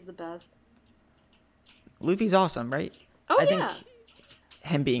 Luffy's the best. Luffy's awesome, right? Oh, I yeah. think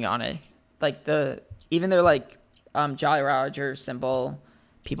him being on it, like even their like Jolly Roger symbol,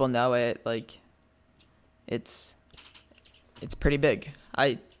 people know it. Like, it's pretty big.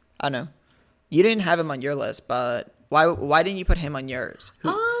 I don't know. You didn't have him on your list, but why didn't you put him on yours?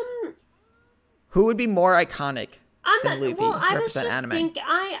 Who would be more iconic than Luffy to I was represent just anime? thinking.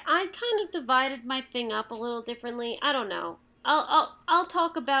 I kind of divided my thing up a little differently. I don't know. I'll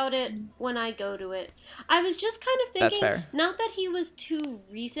talk about it when I go to it. I was just kind of thinking. That's fair. Not that he was too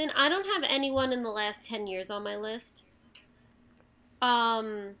recent. I don't have anyone in the last 10 years on my list.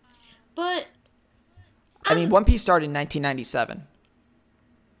 But I mean, One Piece started in 1997.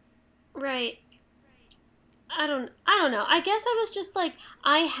 Right. I don't know. I guess I was just like,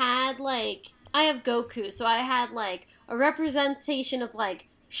 I have Goku, so I had like a representation of like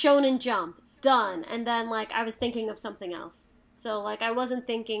Shonen Jump done, and then like I was thinking of something else. So like I wasn't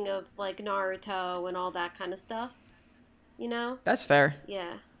thinking of like Naruto and all that kind of stuff. You know? That's fair.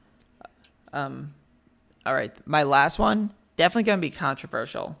 Yeah. All right, my last one definitely gonna be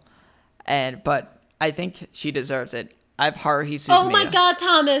controversial, but I think she deserves it. I have Haruhi Suzumiya. Oh my God,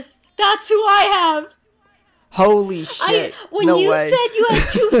 Thomas, that's who I have. Holy shit! When no you way. said you had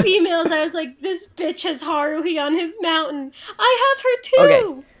two females, I was like, this bitch has Haruhi on his mountain. I have her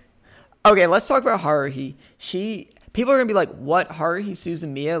too. Okay, let's talk about Haruhi. People are gonna be like, "What, Haruhi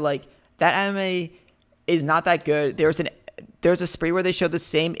Suzumiya? Like, that anime is not that good." There's a spree where they showed the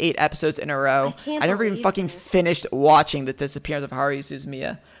same 8 episodes in a row. I never even fucking finished watching the disappearance of Haruhi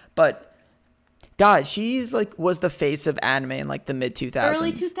Suzumiya. But God, she's like was the face of anime in like the mid 2000s.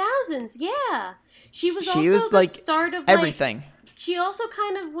 Early 2000s, yeah. She was like the start of everything. Like, she also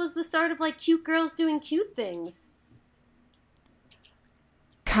kind of was the start of like cute girls doing cute things.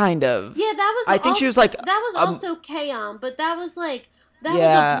 Kind of. Yeah, that was. I think she was like that was also K-On, but that was like was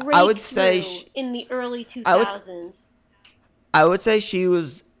a breakthrough I would say in the early 2000s. I would say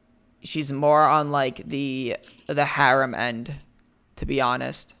she's more on like the harem end, to be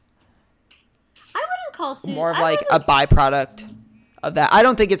honest. I wouldn't call more of like a byproduct of that. I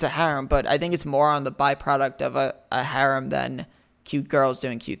don't think it's a harem, but I think it's more on the byproduct of a harem than cute girls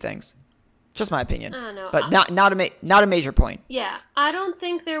doing cute things. Just my opinion. I don't know. But not a major point. Yeah, I don't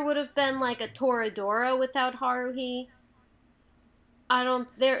think there would have been like a Toradora without Haruhi.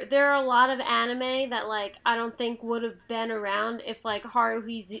 There are a lot of anime that like I don't think would have been around if like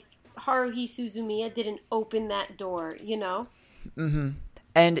Haruhi Suzumiya didn't open that door, you know? Mm-hmm.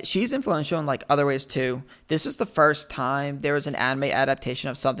 And she's influential in like other ways too. This was the first time there was an anime adaptation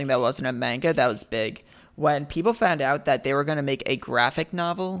of something that wasn't a manga that was big. When people found out that they were going to make a graphic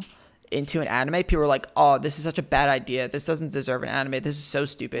novel into an anime, people were like, "Oh, this is such a bad idea. This doesn't deserve an anime. This is so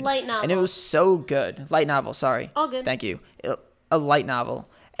stupid." Light novel. And it was so good. Light novel, sorry. All good. Thank you. A light novel.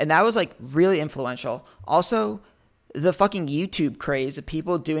 And that was like really influential. Also, the fucking YouTube craze of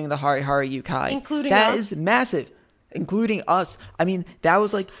people doing the Hari Hari Yukai. Including that us. is massive. Including us. I mean, that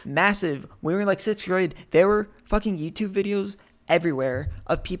was like massive. When we were in like 6th grade, there were fucking YouTube videos everywhere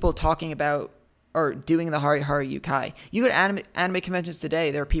of people talking about or doing the Hari Hari Yukai. You go to anime conventions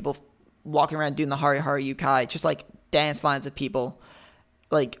today, there are people walking around doing the Hari Hari Yukai, just like dance lines of people.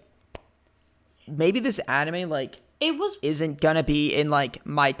 Like, maybe this anime like isn't gonna be in like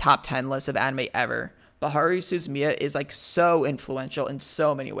my top 10 list of anime ever, but Haruhi Suzumiya is like so influential in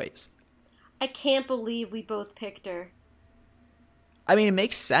so many ways. I can't believe we both picked her. I mean, it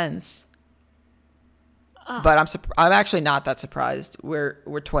makes sense. But I'm actually not that surprised.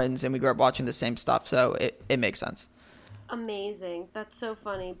 We're twins and we grew up watching the same stuff, so it makes sense. Amazing. That's so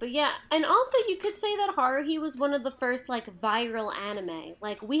funny. But yeah, and also you could say that Haruhi was one of the first like viral anime.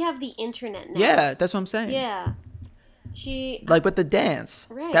 Like we have the internet now. Yeah, that's what I'm saying. Yeah. She like with the dance.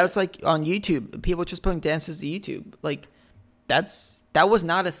 Right. That was like on YouTube. People just putting dances to YouTube. Like that was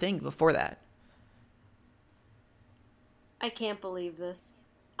not a thing before that. I can't believe this.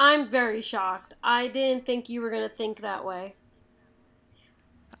 I'm very shocked. I didn't think you were going to think that way.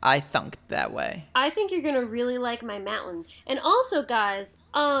 I thunk that way. I think you're going to really like my mountain. And also, guys,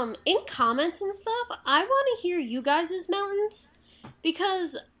 in comments and stuff, I want to hear you guys' mountains.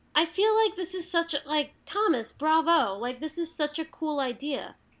 Because I feel like this is such a, like, Thomas, bravo. Like, this is such a cool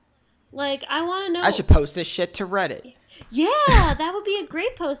idea. Like, I want to know. I should post this shit to Reddit. Yeah, that would be a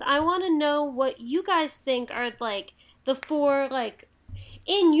great post. I want to know what you guys think are like the four, like,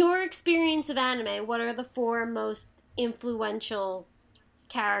 in your experience of anime, what are the four most influential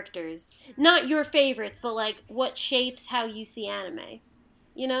characters? Not your favorites, but like what shapes how you see anime.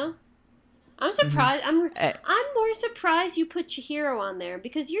 You know? I'm surprised. I'm more surprised you put Chihiro on there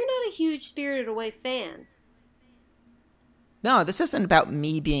because you're not a huge Spirited Away fan. No, this isn't about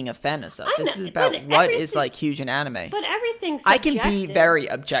me being a fan of stuff. This is about what is like huge in anime. But everything's subjective. I can be very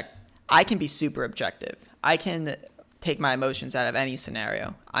I can be super objective. I can take my emotions out of any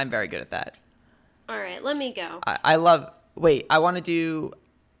scenario. I'm very good at that. All right, let me go. I love. Wait, I want to do.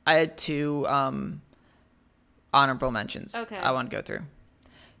 I had two honorable mentions. Okay. I want to go through.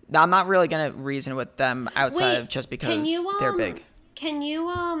 Now, I'm not really gonna reason with them outside of just because they're big. Can you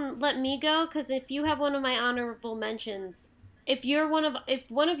let me go? Because if you have one of my honorable mentions, if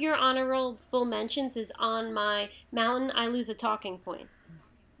one of your honorable mentions is on my mountain, I lose a talking point.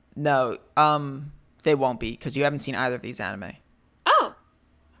 No, they won't be because you haven't seen either of these anime. Oh,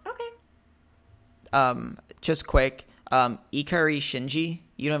 okay. Just quick, Ikari Shinji.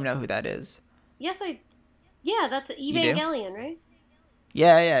 You don't even know who that is. Yes, yeah, that's Evangelion, right?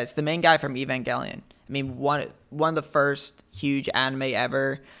 Yeah, it's the main guy from Evangelion. I mean, one of the first huge anime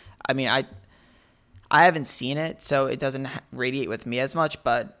ever. I mean, I haven't seen it, so it doesn't radiate with me as much,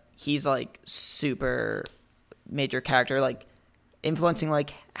 but he's like super major character, like influencing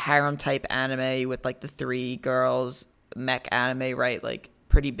like harem type anime with like the 3 girls mech anime, right? Like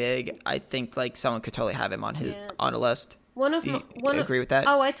pretty big. I think like someone could totally have him on on a list. Do you agree with that?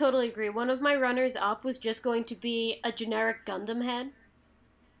 Oh, I totally agree. One of my runners up was just going to be a generic Gundam head.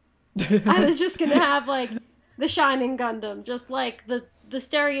 I was just gonna have like the Shining Gundam, just like the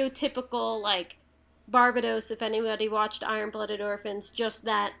stereotypical like Barbados. If anybody watched Iron Blooded Orphans, just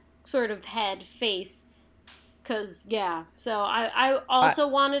that sort of head face. Cause yeah, so I also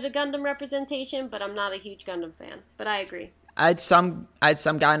wanted a Gundam representation, but I'm not a huge Gundam fan. But I agree. I had some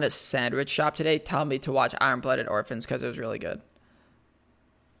guy in a sandwich shop today tell me to watch Iron Blooded Orphans because it was really good.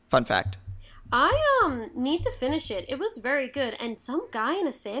 Fun fact. I need to finish it. It was very good. And some guy in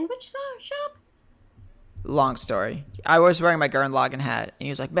a sandwich shop? Long story. I was wearing my Gurren Lagann hat, and he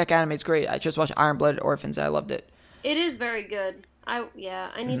was like, "Mech anime's great. I just watched Iron Blooded Orphans. I loved it." It is very good. I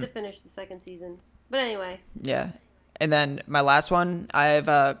need to finish the second season. But anyway. Yeah. And then my last one, I have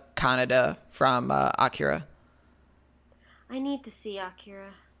Kaneda from Akira. I need to see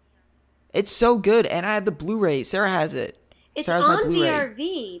Akira. It's so good, and I have the Blu-ray. Sarah has it. It's on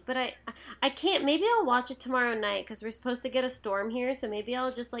VRV, but I can't. Maybe I'll watch it tomorrow night because we're supposed to get a storm here, so maybe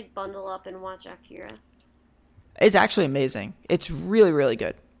I'll just like bundle up and watch Akira. It's actually amazing. It's really, really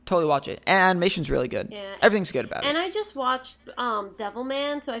good. Totally watch it. And animation's really good. Yeah. Everything's good about it. And I just watched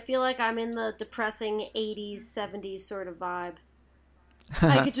Devilman, so I feel like I'm in the depressing 80s, 70s sort of vibe.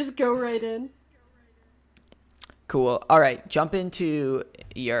 I could just go right in. Cool. All right, jump into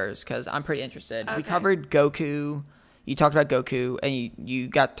yours because I'm pretty interested. Okay. We covered Goku. You talked about Goku, and you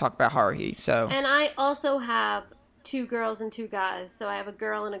got to talk about Haruhi. So. And I also have 2 girls and 2 guys, so I have a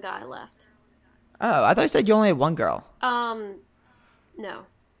girl and a guy left. Oh, I thought you said you only had 1 girl. No.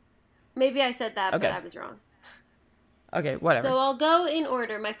 Maybe I said that, but I was wrong. Okay, whatever. So I'll go in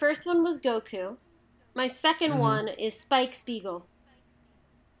order. My first one was Goku. My second one is Spike Spiegel.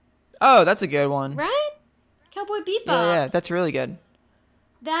 Oh, that's a good one. Right? Cowboy Bebop. Yeah, that's really good.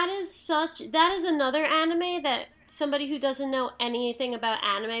 That is another anime that somebody who doesn't know anything about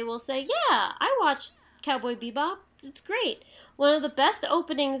anime will say, yeah, I watched Cowboy Bebop. It's great. One of the best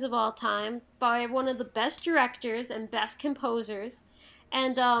openings of all time by one of the best directors and best composers.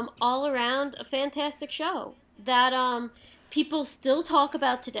 And all around a fantastic show that people still talk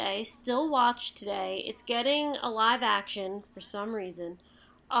about today, still watch today. It's getting a live action for some reason.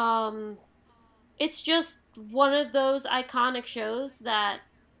 It's just one of those iconic shows that,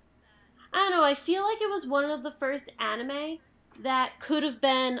 I don't know, I feel like it was one of the first anime that could have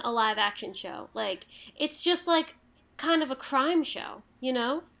been a live action show. Like, it's just like kind of a crime show, you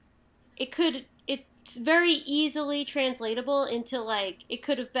know? It's very easily translatable into, like, it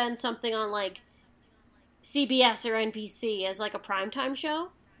could have been something on, like, CBS or NBC as, like, a primetime show.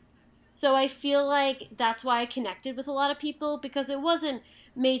 So I feel like that's why I connected with a lot of people, because it wasn't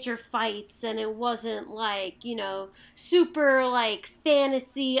major fights, and it wasn't, like, you know, super, like,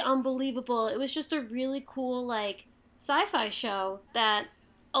 fantasy, unbelievable. It was just a really cool, like, sci-fi show that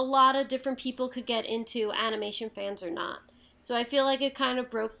a lot of different people could get into, animation fans or not. So I feel like it kind of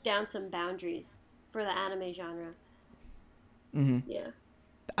broke down some boundaries for the anime genre. Mm-hmm. Yeah.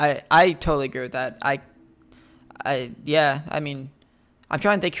 I totally agree with that. I mean, I'm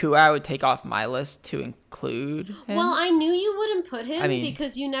trying to think who I would take off my list to include him. Well, I knew you wouldn't put him I mean,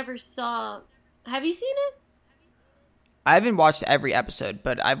 because you never saw... Have you seen it? I haven't watched every episode,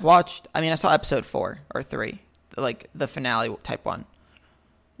 but I saw episode 4 or 3, like the finale type one.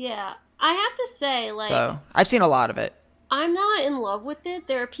 Yeah. I have to say, like... So, I've seen a lot of it. I'm not in love with it.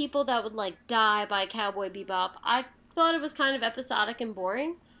 There are people that would, like, die by Cowboy Bebop. I thought it was kind of episodic and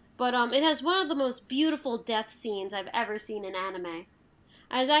boring, but it has one of the most beautiful death scenes I've ever seen in anime.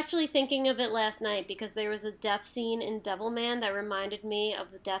 I was actually thinking of it last night because there was a death scene in Devilman that reminded me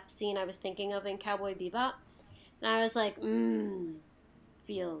of the death scene I was thinking of in Cowboy Bebop. And I was like,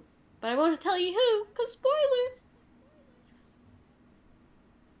 feels. But I won't tell you who, because spoilers.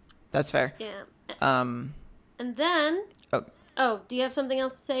 That's fair. Yeah. And then... Oh, do you have something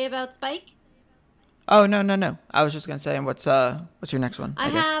else to say about Spike? Oh, no. I was just going to say, what's your next one? I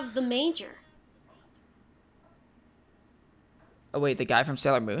have The Major. Oh, wait, the guy from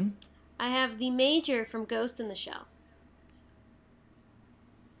Sailor Moon? I have The Major from Ghost in the Shell.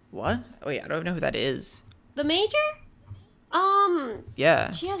 What? Wait, I don't know who that is. The Major?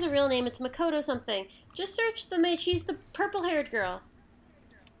 Yeah. She has a real name. It's Makoto something. Just search The Major. She's the purple-haired girl.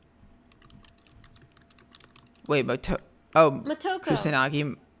 Wait, Motoko.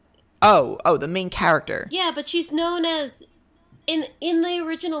 Kusanagi. Oh, the main character. Yeah, but she's known as... In the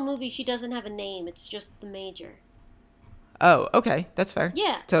original movie, she doesn't have a name. It's just The Major. Oh, okay. That's fair.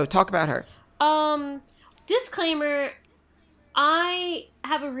 Yeah. So, talk about her. Disclaimer, I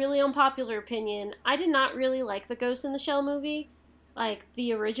have a really unpopular opinion. I did not really like the Ghost in the Shell movie, like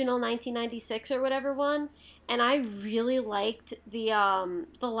the original 1996 or whatever one, and I really liked the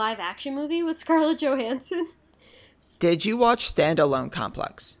live action movie with Scarlett Johansson. Did you watch Standalone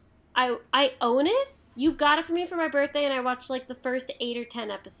Complex? I own it. You got it for me for my birthday, and I watched like the first 8 or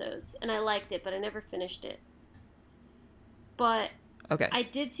 10 episodes, and I liked it, but I never finished it. But okay. I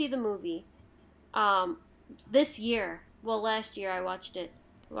did see the movie this year. Well, last year I watched it.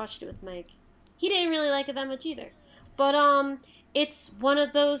 I watched it with Mike. He didn't really like it that much either. But it's one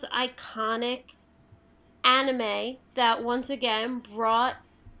of those iconic anime that once again brought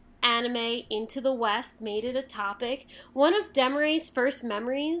anime into the West, made it a topic. One of Demaree's first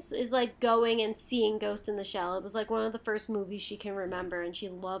memories is like going and seeing Ghost in the Shell. It was like one of the first movies she can remember, and she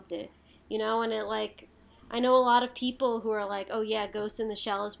loved it. You know, and it like... I know a lot of people who are like, oh yeah, Ghost in the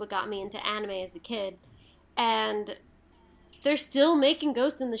Shell is what got me into anime as a kid. And they're still making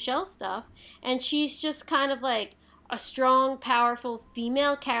Ghost in the Shell stuff. And she's just kind of like a strong, powerful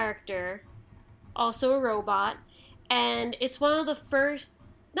female character, also a robot. And it's one of the first,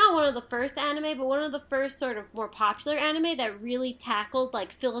 not one of the first anime, but one of the first sort of more popular anime that really tackled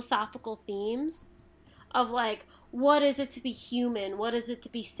like philosophical themes of like, what is it to be human? What is it to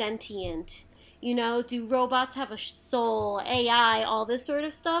be sentient? You know, do robots have a soul, AI, all this sort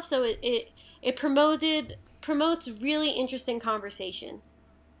of stuff? So it promotes really interesting conversation.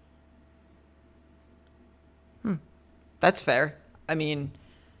 That's fair. I mean,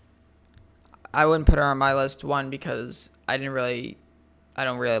 I wouldn't put her on my list, one, because I don't really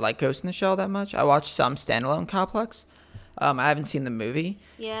like Ghost in the Shell that much. I watched some Standalone Complex. I haven't seen the movie.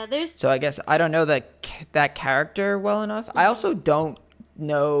 Yeah, So I guess I don't know that character well enough. Mm-hmm. I also don't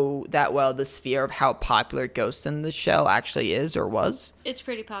know that well the sphere of how popular Ghost in the Shell actually is or was. It's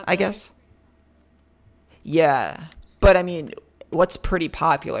pretty popular, I guess. Yeah, but I mean, what's pretty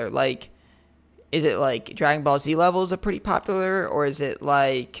popular? Like, is it like Dragon Ball Z levels are pretty popular, or is it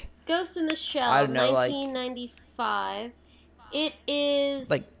like Ghost in the Shell? I don't know, 1995. It is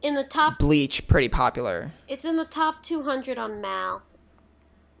like in the top. Bleach, pretty popular. It's in the top 200 on Mal.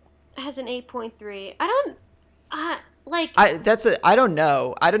 It has an 8.3. I don't. I don't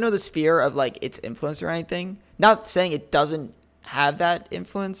know. I don't know the sphere of like its influence or anything. Not saying it doesn't have that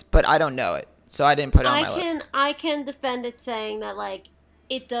influence, but I don't know it, so I didn't put it on my list. I can defend it, saying that like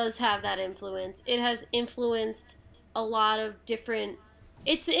it does have that influence. It has influenced a lot of different.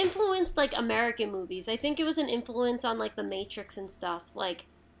 It's influenced like American movies. I think it was an influence on like The Matrix and stuff. Like,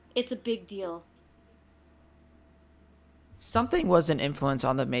 it's a big deal. Something was an influence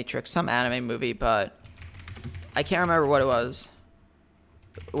on The Matrix, some anime movie, but I can't remember what it was.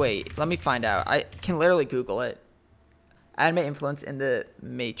 Wait, let me find out. I can literally Google it. Anime influence in The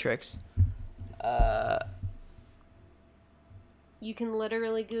Matrix. You can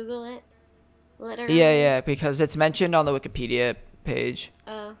literally Google it? Literally? Yeah, because it's mentioned on the Wikipedia page.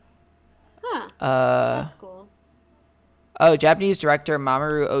 That's cool. Oh, Japanese director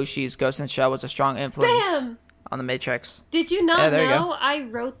Mamoru Oshii's Ghost in the Shell was a strong influence on The Matrix. Did you not know I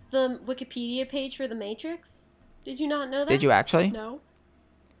wrote the Wikipedia page for The Matrix? Did you not know that? Did you actually? No.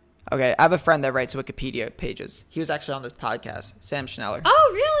 Okay, I have a friend that writes Wikipedia pages. He was actually on this podcast, Sam Schneller.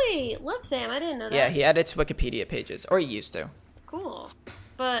 Oh, really? Love Sam. I didn't know that. Yeah, he edits Wikipedia pages, or he used to. Cool.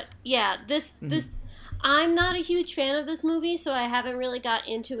 But yeah, this I'm not a huge fan of this movie, so I haven't really got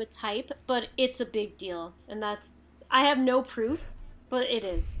into its hype, but it's a big deal. And I have no proof, but it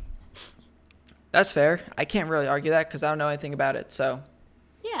is. That's fair. I can't really argue that because I don't know anything about it. So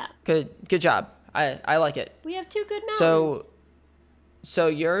Yeah. good job. I like it. We have two good mountains. So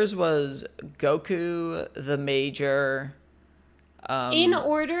yours was Goku, the Major. In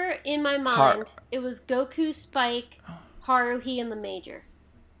order, in my mind, it was Goku, Spike, Haruhi, and the Major.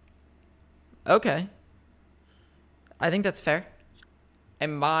 Okay. I think that's fair.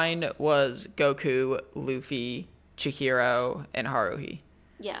 And mine was Goku, Luffy, Chihiro, and Haruhi.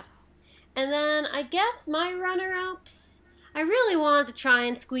 Yes. And then I guess my runner-ups, I really wanted to try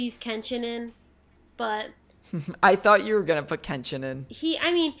and squeeze Kenshin in, but I thought you were going to put Kenshin in. he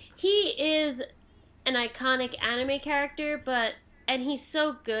is an iconic anime character, and he's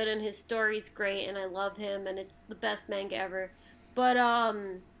so good and his story's great and I love him and it's the best manga ever. But I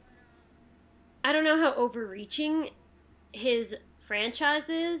don't know how overreaching his franchise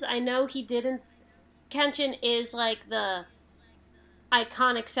is. I know Kenshin is like the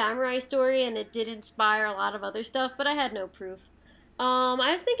iconic samurai story and it did inspire a lot of other stuff, but I had no proof.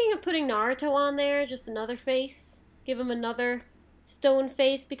 I was thinking of putting Naruto on there, just another face. Give him another stone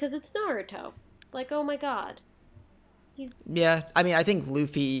face because it's Naruto. Like, oh my god. Yeah, I mean, I think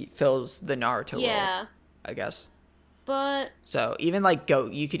Luffy fills the Naruto role, I guess. But so even like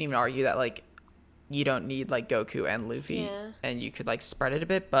you could even argue that like you don't need like Goku and Luffy, and you could like spread it a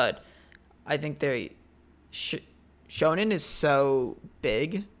bit. But I think Shonen is so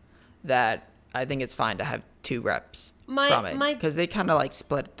big that I think it's fine to have two reps from it because they kind of like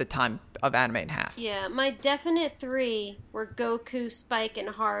split the time of anime in half. Yeah, my definite three were Goku, Spike, and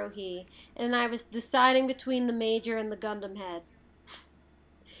Haruhi, and I was deciding between the Major and the Gundam Head.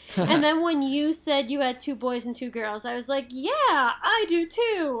 And then when you said you had two boys and two girls, I was like, yeah, I do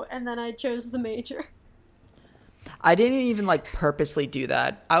too, and then I chose the Major. I didn't even like purposely do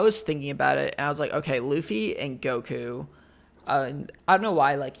that. I was thinking about it, and I was like, okay, Luffy and Goku. I don't know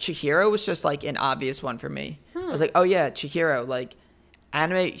why. Like Chihiro was just like an obvious one for me. I was like, oh yeah, Chihiro. Like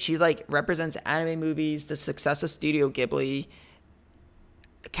anime. She like represents anime movies, the success of Studio Ghibli,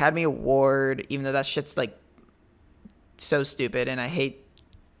 Academy Award. Even though that shit's like so stupid, and I hate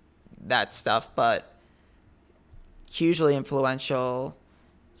that stuff, but hugely influential.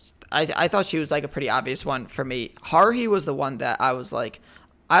 I thought she was like a pretty obvious one for me. Haruhi was the one that I was like,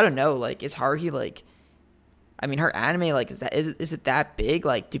 I don't know, like is Haruhi like, I mean her anime like is it that big?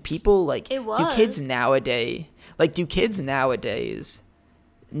 Like do people like do kids nowadays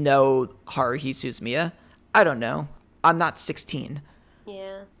know Haruhi Suzumiya? I don't know. I'm not 16.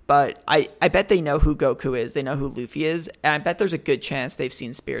 Yeah. But I bet they know who Goku is. They know who Luffy is. And I bet there's a good chance they've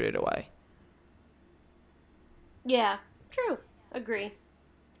seen Spirited Away. Yeah, true. Agree.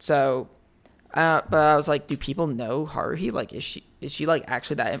 So, but I was like, do people know Haruhi? Like, is she like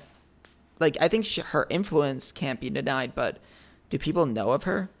actually that? Like, I think her influence can't be denied, but do people know of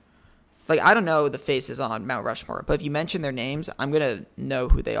her? Like, I don't know the faces on Mount Rushmore, but if you mention their names, I'm going to know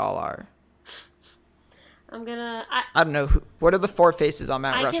who they all are. I don't know. What are the four faces on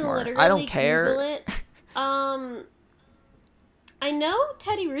Mount Rushmore? I don't care. Google it. I know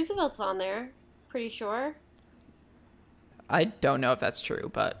Teddy Roosevelt's on there. Pretty sure. I don't know if that's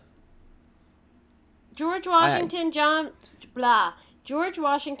true, but George Washington, George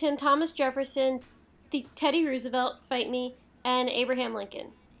Washington, Thomas Jefferson, Teddy Roosevelt, fight me, and Abraham Lincoln.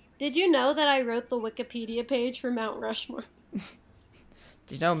 Did you know that I wrote the Wikipedia page for Mount Rushmore? Did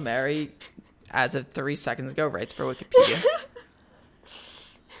you know Mary, as of 3 seconds ago, writes for Wikipedia?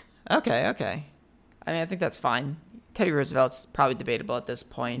 Okay. I mean, I think that's fine. Teddy Roosevelt's probably debatable at this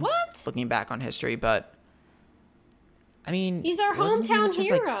point. What? Looking back on history, but I mean, he's our hometown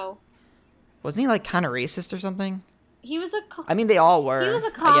hero. Wasn't he like kind of racist or something? He was I mean, they all were. He was a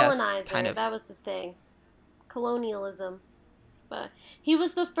colonizer. I guess, kind of. That was the thing. Colonialism. But he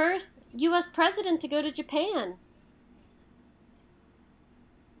was the first U.S. president to go to Japan.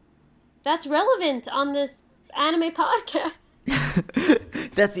 That's relevant on this anime podcast.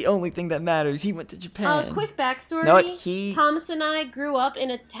 That's the only thing that matters. He went to Japan. Quick backstory. No, Thomas and I grew up in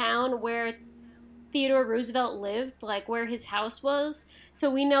a town where Theodore Roosevelt lived, like where his house was.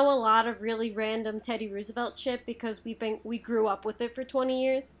 So we know a lot of really random Teddy Roosevelt shit because we grew up with it for 20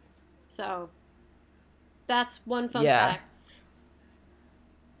 years. So that's one fun fact.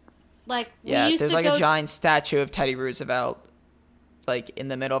 Like there's like a giant statue of Teddy Roosevelt like in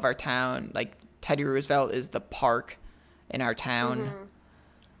the middle of our town. Like Teddy Roosevelt is the park in our town.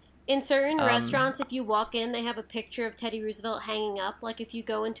 In certain restaurants, if you walk in, they have a picture of Teddy Roosevelt hanging up. Like, if you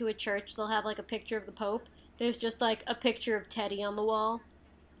go into a church, they'll have, like, a picture of the Pope. There's just, like, a picture of Teddy on the wall.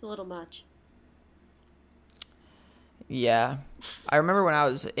 It's a little much. Yeah. I remember when I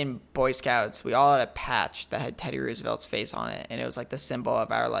was in Boy Scouts, we all had a patch that had Teddy Roosevelt's face on it, and it was, like, the symbol of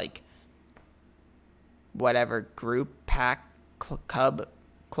our, like, whatever group, pack, club.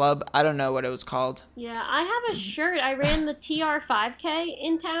 I don't know what it was called. Yeah, I have a shirt. I ran the TR 5K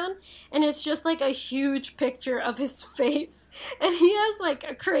in town, and it's just like a huge picture of his face. And he has like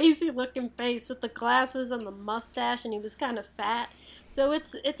a crazy looking face with the glasses and the mustache, and he was kind of fat. So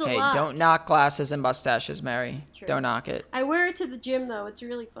it's a lot. Hey, don't knock glasses and mustaches, Mary. True. Don't knock it. I wear it to the gym though. It's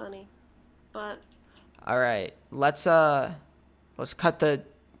really funny. But all right, let's cut the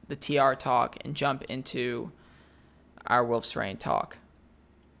TR talk and jump into our Wolf's Rain talk.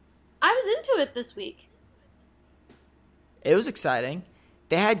 I was into it this week. It was exciting.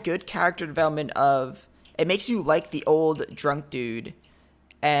 They had good character development of... It makes you like the old drunk dude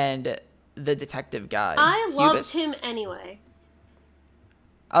and the detective guy. I loved Hubis. him anyway.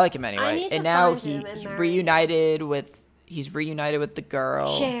 I like him anyway. I need to and now find him and he's marry reunited with the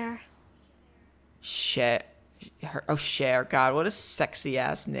girl. Cher. Cher. God, what a sexy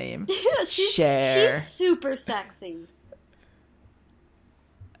ass name. Yeah, Cher. She's super sexy.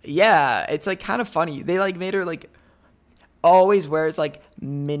 Yeah, it's like kind of funny. They like made her like always wears like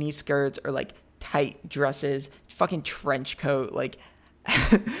mini skirts or like tight dresses, fucking trench coat. Like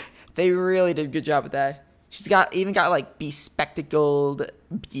they really did a good job with that. She's even got like Bespectacled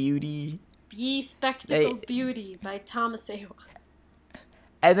Beauty. Bespectacled Beauty by Thomas Awa.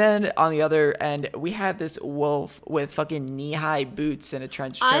 And then on the other end, we have this wolf with fucking knee-high boots and a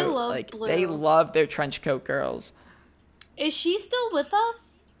trench coat. I love like Blue. They love their trench coat girls. Is she still with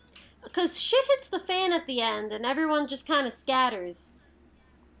us? Because shit hits the fan at the end, and everyone just kind of scatters.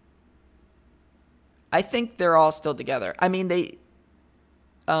 I think they're all still together. I mean,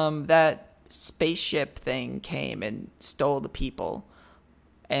 that spaceship thing came and stole the people.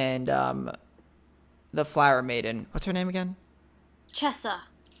 And, the Flower Maiden. What's her name again? Chessa.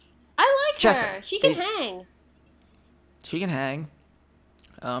 I like Chessa. her. She can hang. She can hang.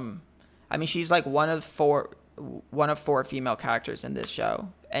 I mean, she's like one of four female characters in this show.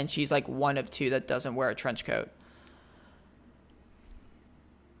 And she's like one of two that doesn't wear a trench coat.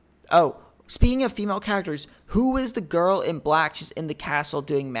 Oh, speaking of female characters, who is the girl in black? She's in the castle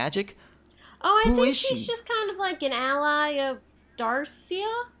doing magic. Oh, I Who think is she's she? just kind of like an ally of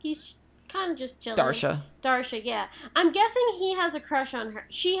Darcia. He's kind of just chilling. Darsha, yeah. I'm guessing he has a crush on her.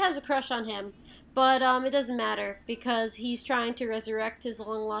 She has a crush on him. But it doesn't matter because he's trying to resurrect his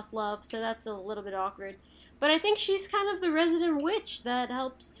long-lost love, so that's a little bit awkward. But I think she's kind of the resident witch that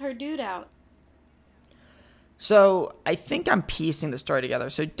helps her dude out. So I think I'm piecing the story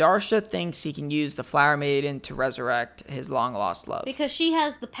together. So Darsha thinks he can use the Flower Maiden to resurrect his long-lost love. Because she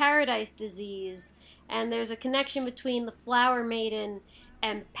has the Paradise disease, and there's a connection between the Flower Maiden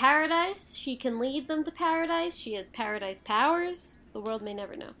and Paradise. She can lead them to Paradise. She has Paradise powers. The world may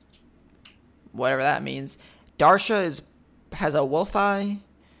never know. Whatever that means. Darsha has a wolf eye.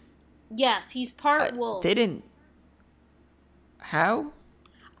 Yes, he's part wolf. They didn't... How?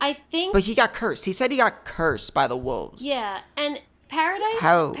 I think... But he got cursed. He said he got cursed by the wolves. Yeah, and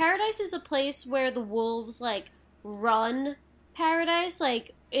Paradise is a place where the wolves, like, run Paradise.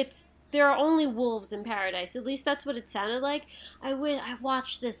 Like, there are only wolves in Paradise. At least that's what it sounded like. I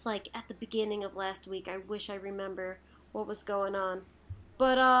watched this, like, at the beginning of last week. I wish I remember what was going on.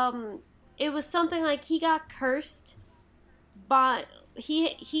 But, it was something like he got cursed by...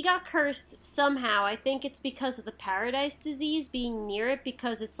 He got cursed somehow. I think it's because of the Paradise disease being near it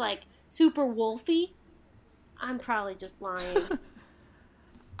because it's like super wolfy. I'm probably just lying.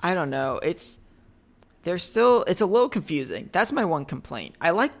 I don't know. It's a little confusing. That's my one complaint.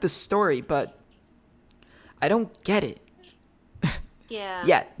 I like the story, but I don't get it. Yeah.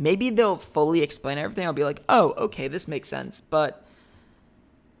 Yeah, maybe they'll fully explain everything. I'll be like, oh, okay, this makes sense. But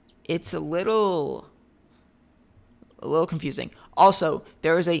it's a little confusing. Also,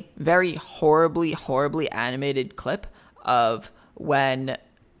 there is a very horribly, horribly animated clip of when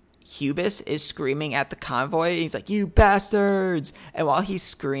Hubis is screaming at the convoy. He's like, you bastards! And while he's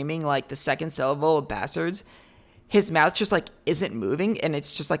screaming like the second syllable of bastards, his mouth just like isn't moving and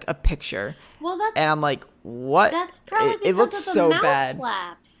it's just like a picture. Well, and I'm like, what? That's probably because it looks of the so mouth bad.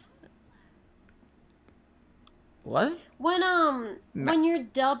 flaps. What? When you're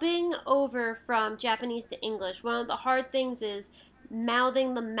dubbing over from Japanese to English, one of the hard things is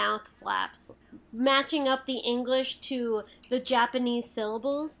mouthing the mouth flaps, matching up the English to the Japanese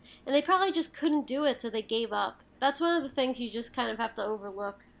syllables, and they probably just couldn't do it, so they gave up. That's one of the things you just kind of have to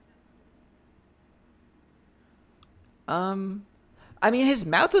overlook. I mean, his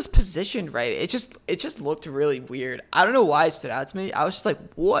mouth was positioned right. It just looked really weird. I don't know why it stood out to me. I was just like,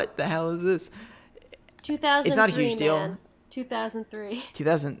 what the hell is this? 2003, it's not a huge deal. man. 2003.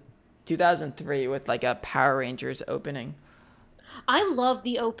 2003 with like a Power Rangers opening. I love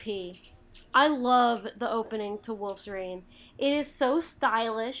the OP. I love the opening to Wolf's Rain. It is so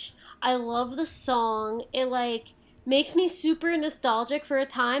stylish. I love the song. It like makes me super nostalgic for a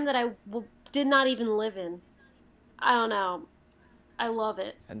time that I did not even live in. I don't know. I love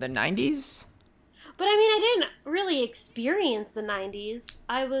it. And the 90s? But I mean, I didn't really experience the 90s.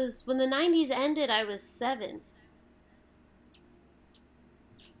 When the 90s ended, I was 7.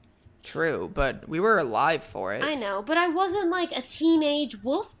 True, but we were alive for it. I know, but I wasn't like a teenage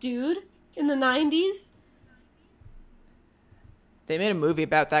wolf dude in the 90s. They made a movie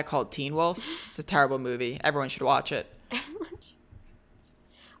about that called Teen Wolf. It's a terrible movie. Everyone should watch it.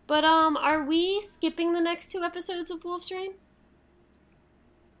 But are we skipping the next 2 episodes of Wolf's Rain?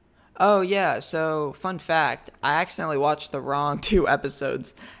 Oh, yeah. So, fun fact, I accidentally watched the wrong 2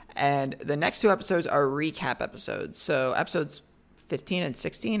 episodes, and the next 2 episodes are recap episodes. So, episodes 15 and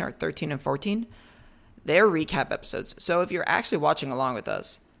 16 or 13 and 14, they're recap episodes. So, if you're actually watching along with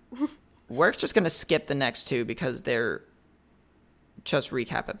us, we're just going to skip the next 2 because they're just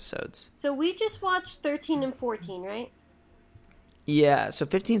recap episodes. So, we just watched 13 and 14, right? Yeah, so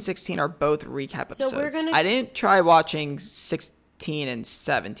 15, 16 are both recap episodes. So we're gonna... I didn't try watching 16 and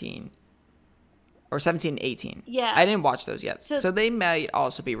 17 or 17 and 18. Yeah, I didn't watch those yet, so they might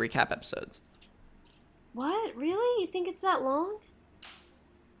also be recap episodes. What? Really? You think it's that long?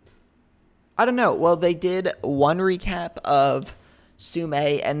 I don't know. Well, they did one recap of Sume,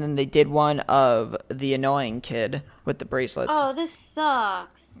 and then they did one of the annoying kid with the bracelets. Oh, this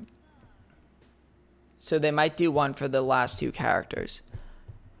sucks. So they might do one for the last 2 characters.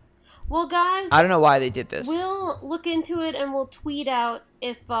 Well, guys, I don't know why they did this. We'll look into it and we'll tweet out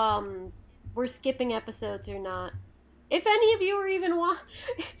if we're skipping episodes or not. If any of you are even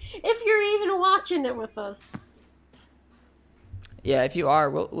if you're even watching it with us. Yeah, if you are,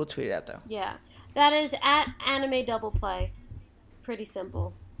 we'll tweet it out though. Yeah, that is at Anime Double Play. Pretty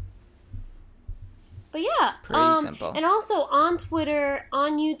simple. But yeah, pretty simple. And also on Twitter,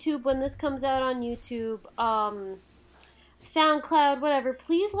 on YouTube, when this comes out on YouTube, SoundCloud, whatever,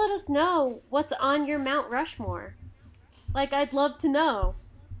 please let us know what's on your Mount Rushmore. Like, I'd love to know.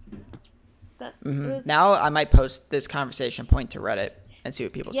 Now I might post this conversation point to Reddit and see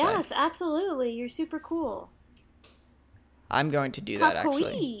what people say. Yes, absolutely. You're super cool. I'm going to do that, Kakoi.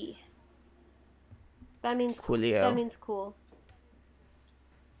 actually. That means Coolio. That means cool.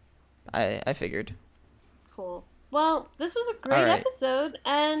 I figured. Cool. Well, this was a great right. episode,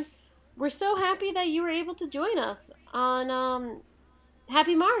 and we're so happy that you were able to join us on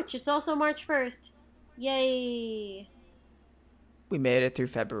Happy March. It's also March 1st. Yay. We made it through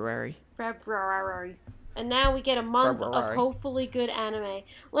February. And now we get a month of hopefully good anime.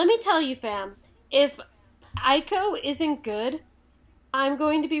 Let me tell you, fam, if Aiko isn't good, I'm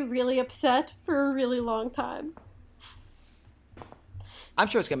going to be really upset for a really long time. I'm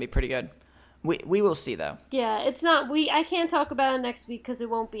sure it's going to be pretty good. We will see, though. Yeah, it's not... I can't talk about it next week because it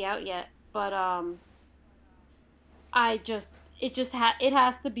won't be out yet. But, it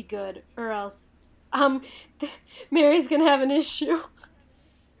has to be good, or else, Mary's gonna have an issue.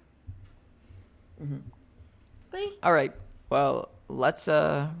 Mm-hmm. All right. Well, let's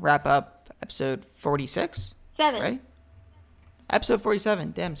wrap up episode 46. 7. Right? Episode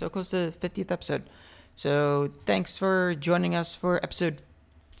 47. Damn, so close to the 50th episode. So thanks for joining us for episode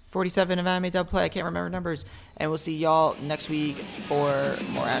 47 of Anime Dub Play. I can't remember numbers. And we'll see y'all next week for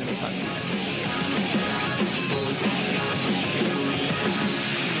more Anime Fun Season.